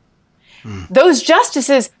 court. Those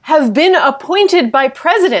justices have been appointed by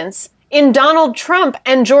presidents in Donald Trump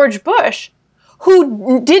and George Bush,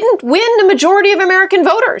 who didn't win the majority of American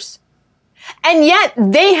voters. And yet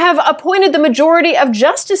they have appointed the majority of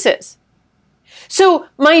justices. So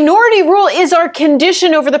minority rule is our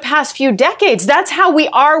condition over the past few decades. That's how we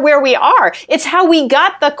are where we are. It's how we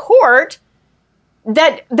got the court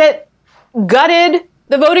that gutted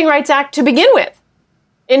the Voting Rights Act to begin with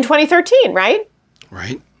in 2013, right?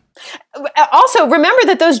 Right. Also, remember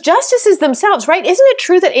that those justices themselves, right? Isn't it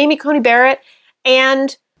true that Amy Coney Barrett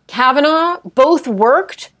and Kavanaugh both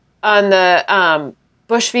worked on the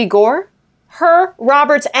Bush v. Gore? Her,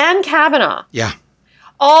 Roberts, and Kavanaugh. Yeah.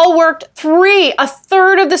 All worked, a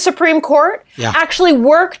third of the Supreme Court actually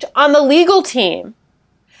worked on the legal team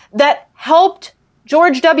that helped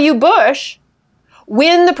George W. Bush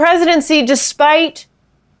win the presidency despite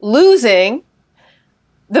losing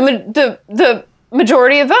the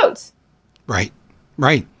majority of votes. Right.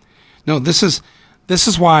 No, this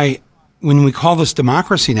is why when we call this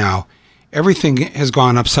democracy now, everything has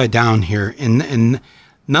gone upside down here, and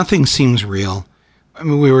nothing seems real. I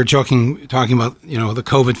mean, we were talking about, the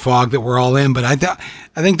COVID fog that we're all in, but I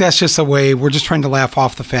think that's just a way we're just trying to laugh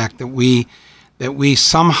off the fact that we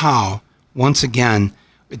somehow, once again,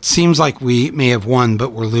 it seems like we may have won,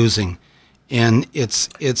 but we're losing. And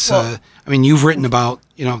I mean, you've written about,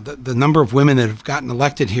 the number of women that have gotten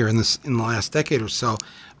elected here in the last decade or so,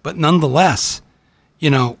 but nonetheless,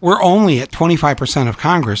 we're only at 25% of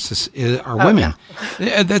Congress are women.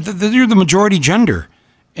 Yeah. You're the majority gender.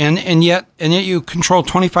 And yet you control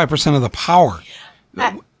 25% of the power.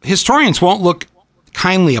 Historians won't look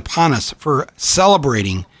kindly upon us for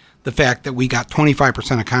celebrating the fact that we got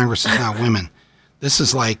 25% of Congress is now women. This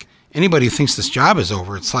is like anybody who thinks this job is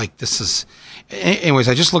over. It's like this is. Anyways,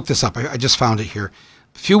 I just looked this up. I just found it here.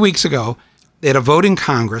 A few weeks ago, they had a vote in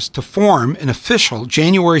Congress to form an official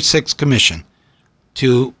January 6th commission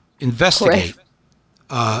to investigate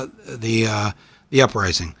the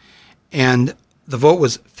uprising, and the vote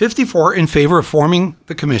was 54 in favor of forming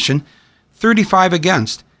the commission, 35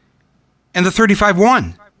 against, and the 35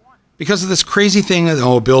 won because of this crazy thing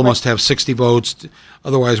that, Bill must have 60 votes,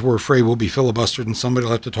 otherwise we're afraid we'll be filibustered and somebody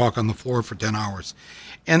will have to talk on the floor for 10 hours.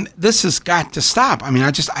 And this has got to stop. I mean,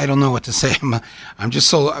 I don't know what to say. I'm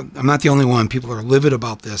not the only one. People are livid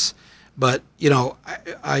about this. But, the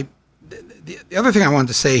other thing I wanted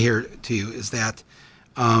to say here to you is that,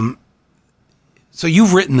 so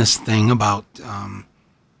you've written this thing about,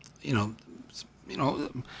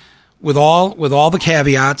 with all the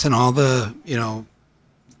caveats and all the,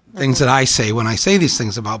 things that I say when I say these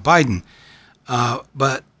things about Biden.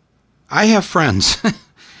 But I have friends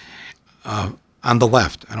on the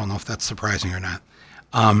left. I don't know if that's surprising or not.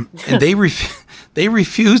 And they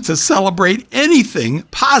refuse to celebrate anything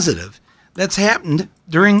positive that's happened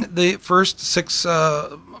during the first 6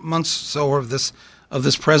 months or so of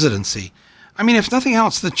this presidency. I mean, if nothing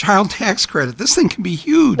else, the child tax credit, this thing can be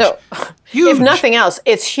huge. No, huge. If nothing else,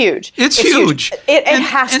 it's huge. It's huge. It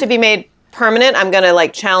has to be made permanent. I'm going to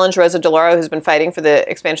challenge Rosa DeLauro, who's been fighting for the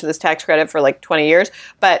expansion of this tax credit for 20 years,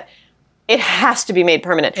 but it has to be made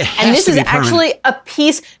permanent. And this is actually a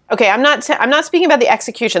piece. Okay, I'm not speaking about the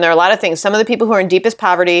execution. There are a lot of things. Some of the people who are in deepest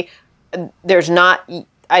poverty,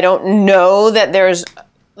 I don't know that there's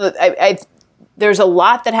a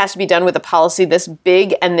lot that has to be done with a policy this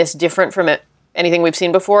big and this different from anything we've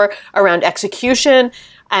seen before around execution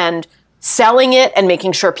and selling it and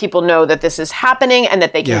making sure people know that this is happening and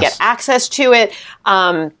that they can get access to it.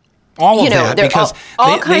 All of that, because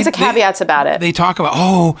all kinds of caveats about it. They talk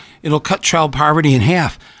about, it'll cut child poverty in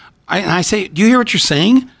half. And I say, do you hear what you're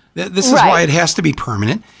saying? This is why it has to be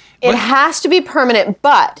permanent. It has to be permanent,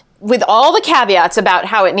 but with all the caveats about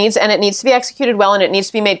how it needs to be executed well, and it needs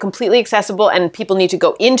to be made completely accessible, and people need to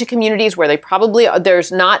go into communities where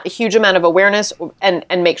there's not a huge amount of awareness, and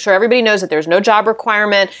make sure everybody knows that there's no job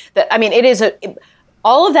requirement.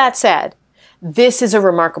 All of that said, this is a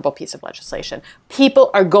remarkable piece of legislation.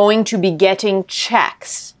 People are going to be getting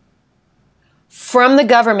checks from the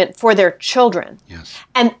government for their children. Yes.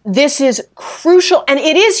 And this is crucial, and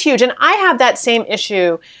it is huge. And I have that same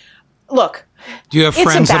issue. Look, do you have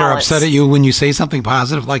friends that are upset at you when you say something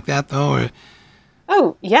positive like that, though? Or?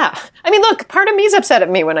 Oh, yeah. I mean, look, part of me is upset at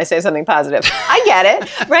me when I say something positive. I get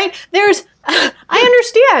it, right? I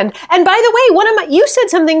understand. And by the way, you said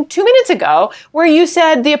something 2 minutes ago where you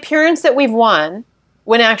said the appearance that we've won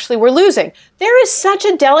when actually we're losing. There is such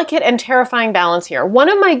a delicate and terrifying balance here. One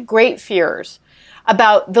of my great fears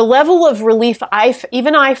about the level of relief I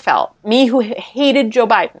felt, me who hated Joe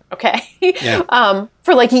Biden, okay? Yeah.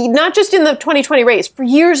 For not just in the 2020 race, for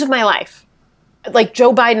years of my life.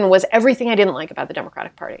 Joe Biden was everything I didn't like about the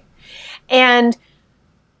Democratic Party. And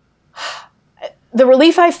the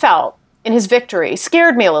relief I felt in his victory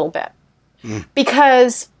scared me a little bit.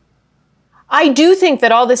 Because I do think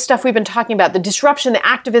that all this stuff we've been talking about, the disruption, the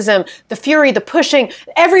activism, the fury, the pushing,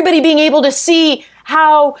 everybody being able to see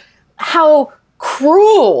how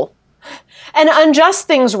cruel and unjust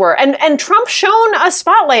things were. And Trump shone a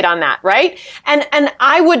spotlight on that, right? And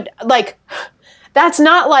I would, like, that's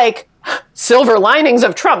not like silver linings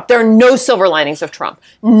of Trump. There are no silver linings of Trump.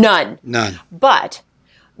 None. But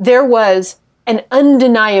there was an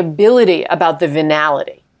undeniability about the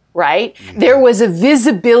venality, right? Mm-hmm. There was a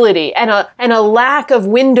visibility and a lack of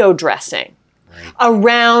window dressing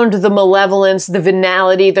around the malevolence, the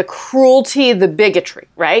venality, the cruelty, the bigotry,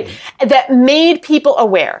 right? Mm-hmm. That made people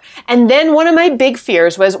aware. And then one of my big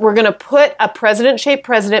fears was we're going to put a president-shaped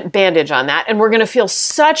president bandage on that, and we're going to feel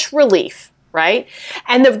such relief, right?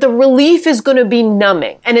 And the relief is going to be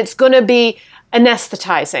numbing, and it's going to be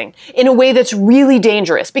anesthetizing in a way that's really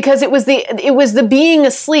dangerous, because it was the being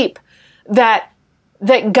asleep that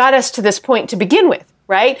got us to this point to begin with.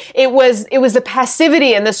 Right? It was the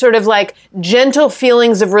passivity and the sort of like gentle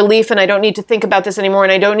feelings of relief, and I don't need to think about this anymore,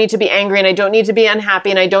 and I don't need to be angry, and I don't need to be unhappy,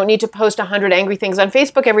 and I don't need to post 100 angry things on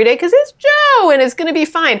Facebook every day because it's Joe and it's going to be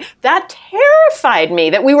fine. That terrified me,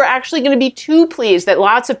 that we were actually going to be too pleased, that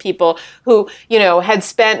lots of people who, who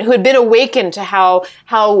had been awakened to how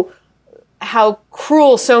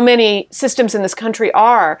cruel so many systems in this country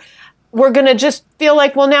are, we're going to just feel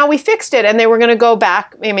like, well, now we fixed it. And they were going to go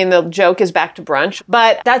back. I mean, the joke is back to brunch,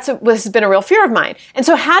 but this has been a real fear of mine. And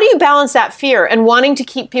so how do you balance that fear and wanting to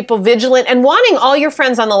keep people vigilant and wanting all your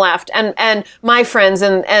friends on the left and my friends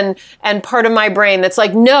and part of my brain that's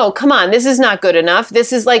like, no, come on, this is not good enough.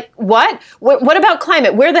 This is like, what about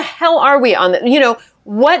climate? Where the hell are we on the,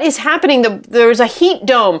 what is happening? There's a heat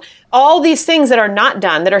dome. All these things that are not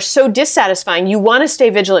done, that are so dissatisfying. You want to stay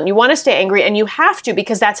vigilant. You want to stay angry, and you have to,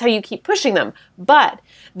 because that's how you keep pushing them. But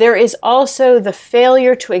there is also the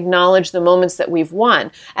failure to acknowledge the moments that we've won.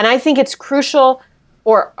 And I think it's crucial,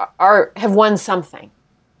 or have won something,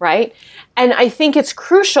 right? And I think it's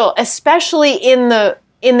crucial, especially in the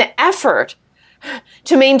effort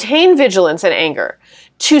to maintain vigilance and anger,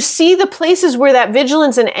 to see the places where that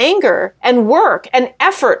vigilance and anger and work and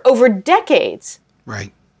effort over decades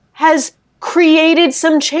has created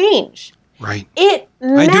some change. Right. It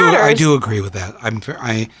matters. I do agree with that. I'm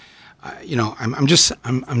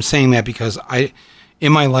saying that because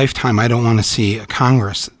in my lifetime, I don't want to see a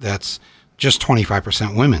Congress that's just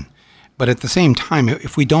 25% women. But at the same time,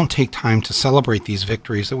 if we don't take time to celebrate these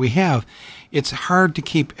victories that we have, it's hard to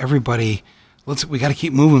keep everybody. We got to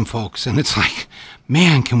keep moving, folks. And it's like,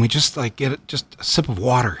 man, can we just get just a sip of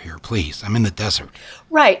water here, please? I'm in the desert.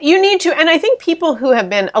 Right. You need to. And I think people who have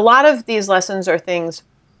been, a lot of these lessons are things,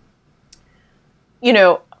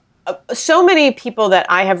 so many people that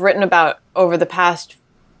I have written about over the past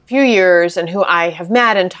few years and who I have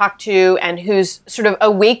met and talked to and whose sort of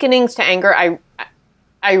awakenings to anger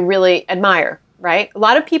I really admire, right? A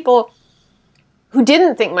lot of people who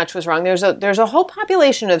didn't think much was wrong. There's a whole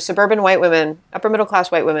population of suburban white women, upper middle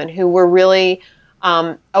class white women, who were really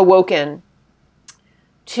awoken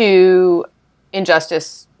to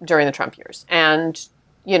injustice during the Trump years. And,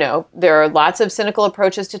 there are lots of cynical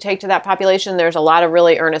approaches to take to that population. There's a lot of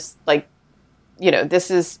really earnest,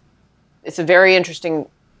 it's a very interesting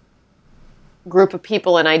group of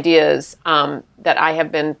people and ideas that I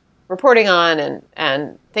have been reporting on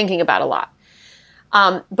and thinking about a lot.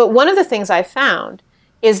 But one of the things I found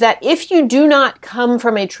is that if you do not come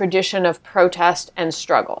from a tradition of protest and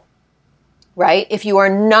struggle, right? If you are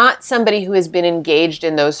not somebody who has been engaged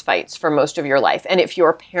in those fights for most of your life, and if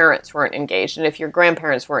your parents weren't engaged, and if your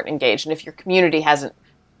grandparents weren't engaged, and if your community hasn't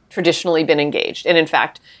traditionally been engaged, and in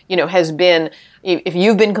fact, has been, if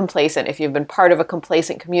you've been complacent, if you've been part of a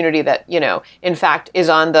complacent community that, in fact, is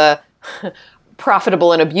on the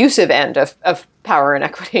profitable and abusive end of power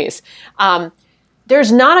inequities,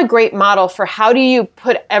 there's not a great model for how do you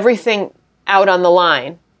put everything out on the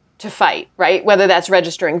line to fight, right? Whether that's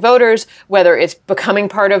registering voters, whether it's becoming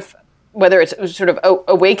part of, whether it's sort of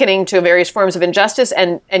awakening to various forms of injustice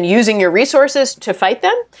and using your resources to fight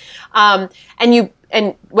them,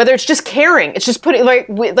 and whether it's just caring, it's just putting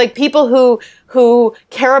like people who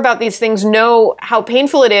care about these things know how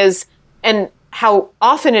painful it is and how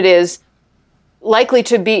often it is likely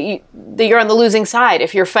to be that you're on the losing side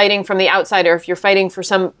if you're fighting from the outside, or if you're fighting for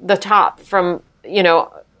the top from,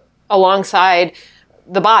 alongside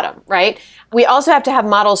the bottom, right? We also have to have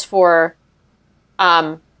models for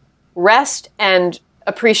rest and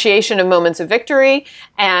appreciation of moments of victory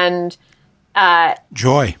and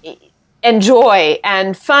joy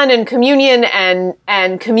and fun and communion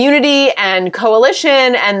and community and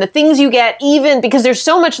coalition and the things you get, even because there's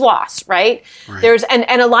so much loss, right? There's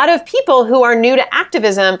and a lot of people who are new to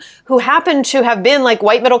activism who happen to have been like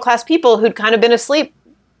white middle class people who'd kind of been asleep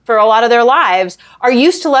for a lot of their lives are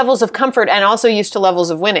used to levels of comfort and also used to levels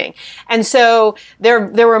of winning. And so there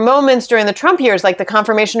were moments during the Trump years, like the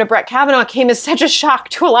confirmation of Brett Kavanaugh came as such a shock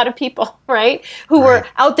to a lot of people, right? Who were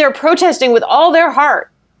out there protesting with all their heart.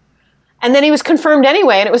 And then he was confirmed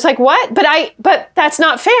anyway. And it was like, what? But that's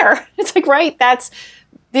not fair. It's like, right, that's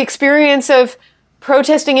the experience of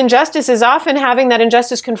protesting injustice is often having that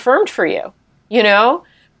injustice confirmed for you, you know?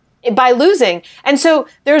 By losing. And so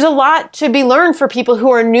there's a lot to be learned for people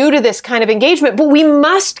who are new to this kind of engagement, but we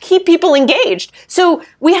must keep people engaged. So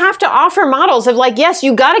we have to offer models of like, yes,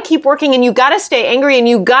 you got to keep working and you got to stay angry and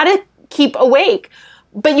you got to keep awake,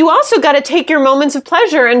 but you also got to take your moments of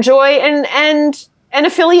pleasure and joy and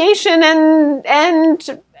affiliation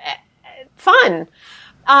and fun,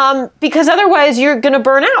 because otherwise you're going to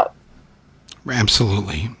burn out.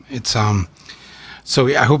 Absolutely. It's, so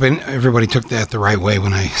I hope everybody took that the right way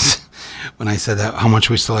when I said that, how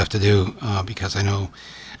much we still have to do, because I know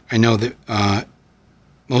that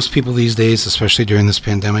most people these days, especially during this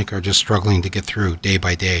pandemic, are just struggling to get through day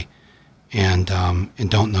by day, and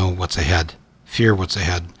don't know what's ahead, fear what's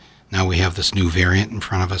ahead. Now we have this new variant in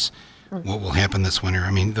front of us. What will happen this winter?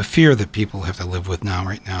 I mean, the fear that people have to live with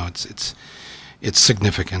right now, it's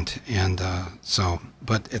significant, and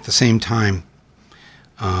but at the same time.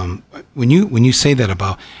 When you say that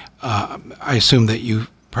about, I assume that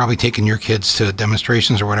you've probably taken your kids to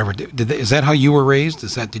demonstrations or whatever. Is that how you were raised?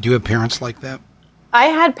 Did you have parents like that? I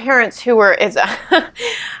had parents who were. I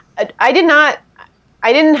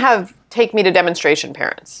didn't have take me to demonstration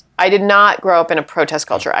parents. I did not grow up in a protest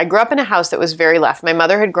culture. I grew up in a house that was very left. My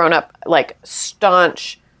mother had grown up like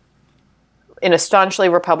in a staunchly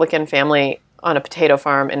Republican family on a potato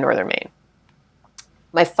farm in northern Maine.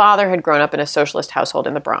 My father had grown up in a socialist household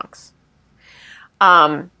in the Bronx.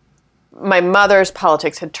 My mother's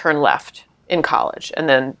politics had turned left in college, and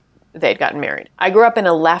then they'd gotten married. I grew up in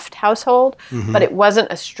a left household, but it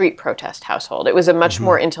wasn't a street protest household. It was a much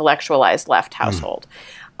more intellectualized left household.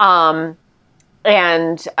 Sort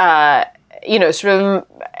of,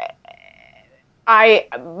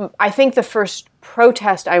 I think the first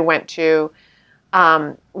protest I went to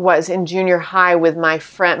was in junior high with my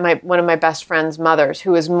friend, one of my best friend's mothers,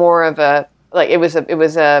 who was more of a, like, it was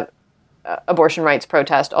a abortion rights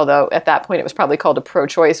protest, although at that point it was probably called a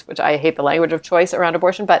pro-choice, which I hate the language of choice around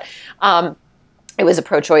abortion, but it was a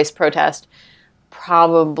pro-choice protest,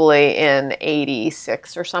 probably in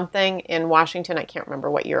 86 or something in Washington. I can't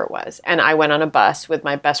remember what year it was. And I went on a bus with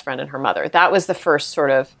my best friend and her mother. That was the first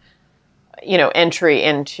sort of, entry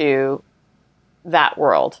into that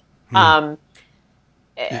world. But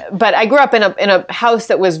I grew up in a house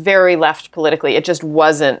that was very left politically. It just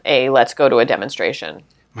wasn't a let's go to a demonstration.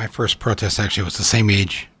 My first protest actually was the same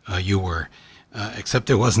age you were, except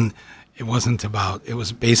it wasn't about. It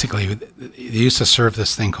was basically they used to serve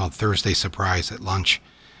this thing called Thursday Surprise at lunch.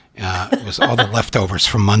 It was all the leftovers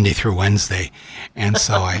from Monday through Wednesday, and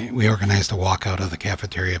so we organized a walkout of the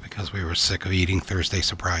cafeteria because we were sick of eating Thursday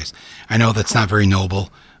Surprise. I know that's not very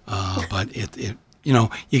noble, but it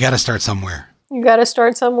you got to start somewhere. You got to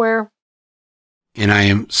start somewhere. And I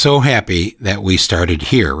am so happy that we started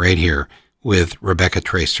here, right here, with Rebecca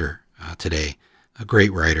Traister today, a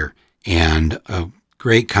great writer, and a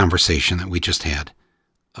great conversation that we just had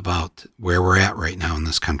about where we're at right now in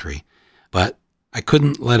this country. But I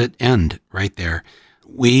couldn't let it end right there.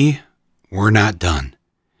 We were not done.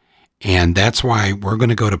 And that's why we're going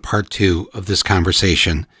to go to part 2 of this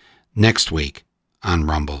conversation next week on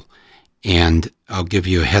Rumble. And I'll give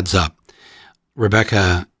you a heads up.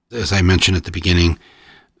 Rebecca, as I mentioned at the beginning,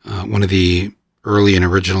 one of the early and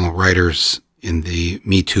original writers in the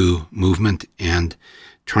Me Too movement and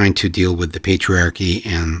trying to deal with the patriarchy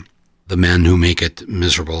and the men who make it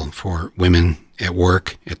miserable for women at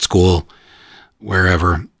work, at school,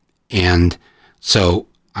 wherever. And so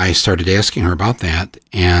I started asking her about that,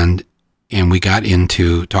 and we got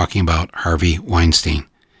into talking about Harvey Weinstein.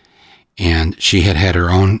 And she had her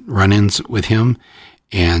own run-ins with him,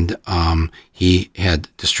 and he had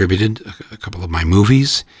distributed a couple of my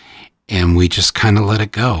movies, and we just kind of let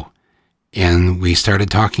it go. And we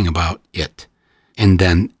started talking about it. And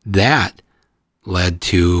then that led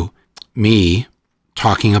to me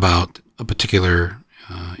talking about a particular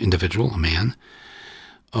individual, a man,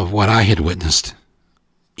 of what I had witnessed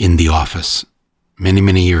in the office many,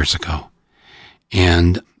 many years ago.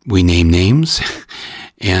 And we name names,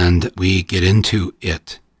 and we get into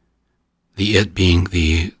it. The it being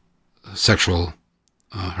the sexual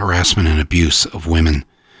harassment and abuse of women.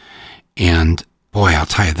 And boy, I'll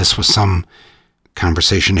tell you, this was some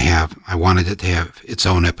conversation to have. I wanted it to have its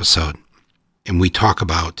own episode. And we talk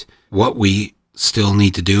about what we still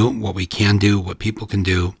need to do, what we can do, what people can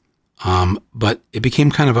do. But it became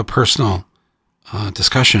kind of a personal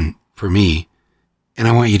discussion for me, and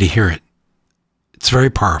I want you to hear it. It's very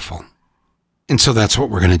powerful. And so that's what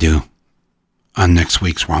we're going to do on next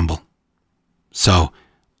week's Rumble. So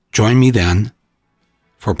join me then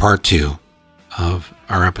for part 2 of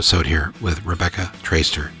our episode here with Rebecca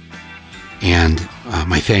Traister. And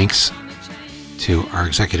my thanks to our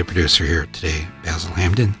executive producer here today, Basil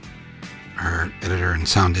Hamden, our editor and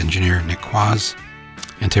sound engineer, Nick Quaz,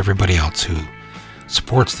 and to everybody else who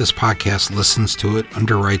supports this podcast, listens to it,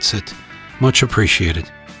 underwrites it. Much appreciated.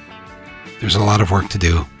 There's a lot of work to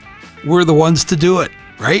do. We're the ones to do it,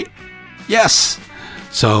 right? Yes.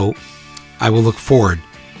 So I will look forward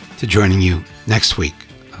to joining you next week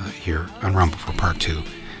here on Rumble for part 2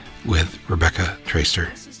 with Rebecca Traister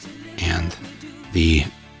and the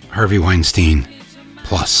Harvey Weinstein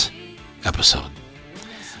Plus episode.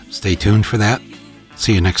 Stay tuned for that.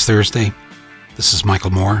 See you next Thursday. This is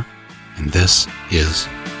Michael Moore, and this is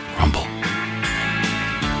Rumble.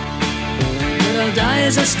 I'll die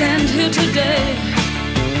as I stand here today,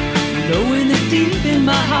 knowing it deep in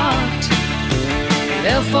my heart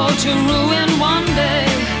they'll fall to ruin one day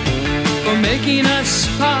for making us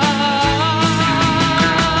part.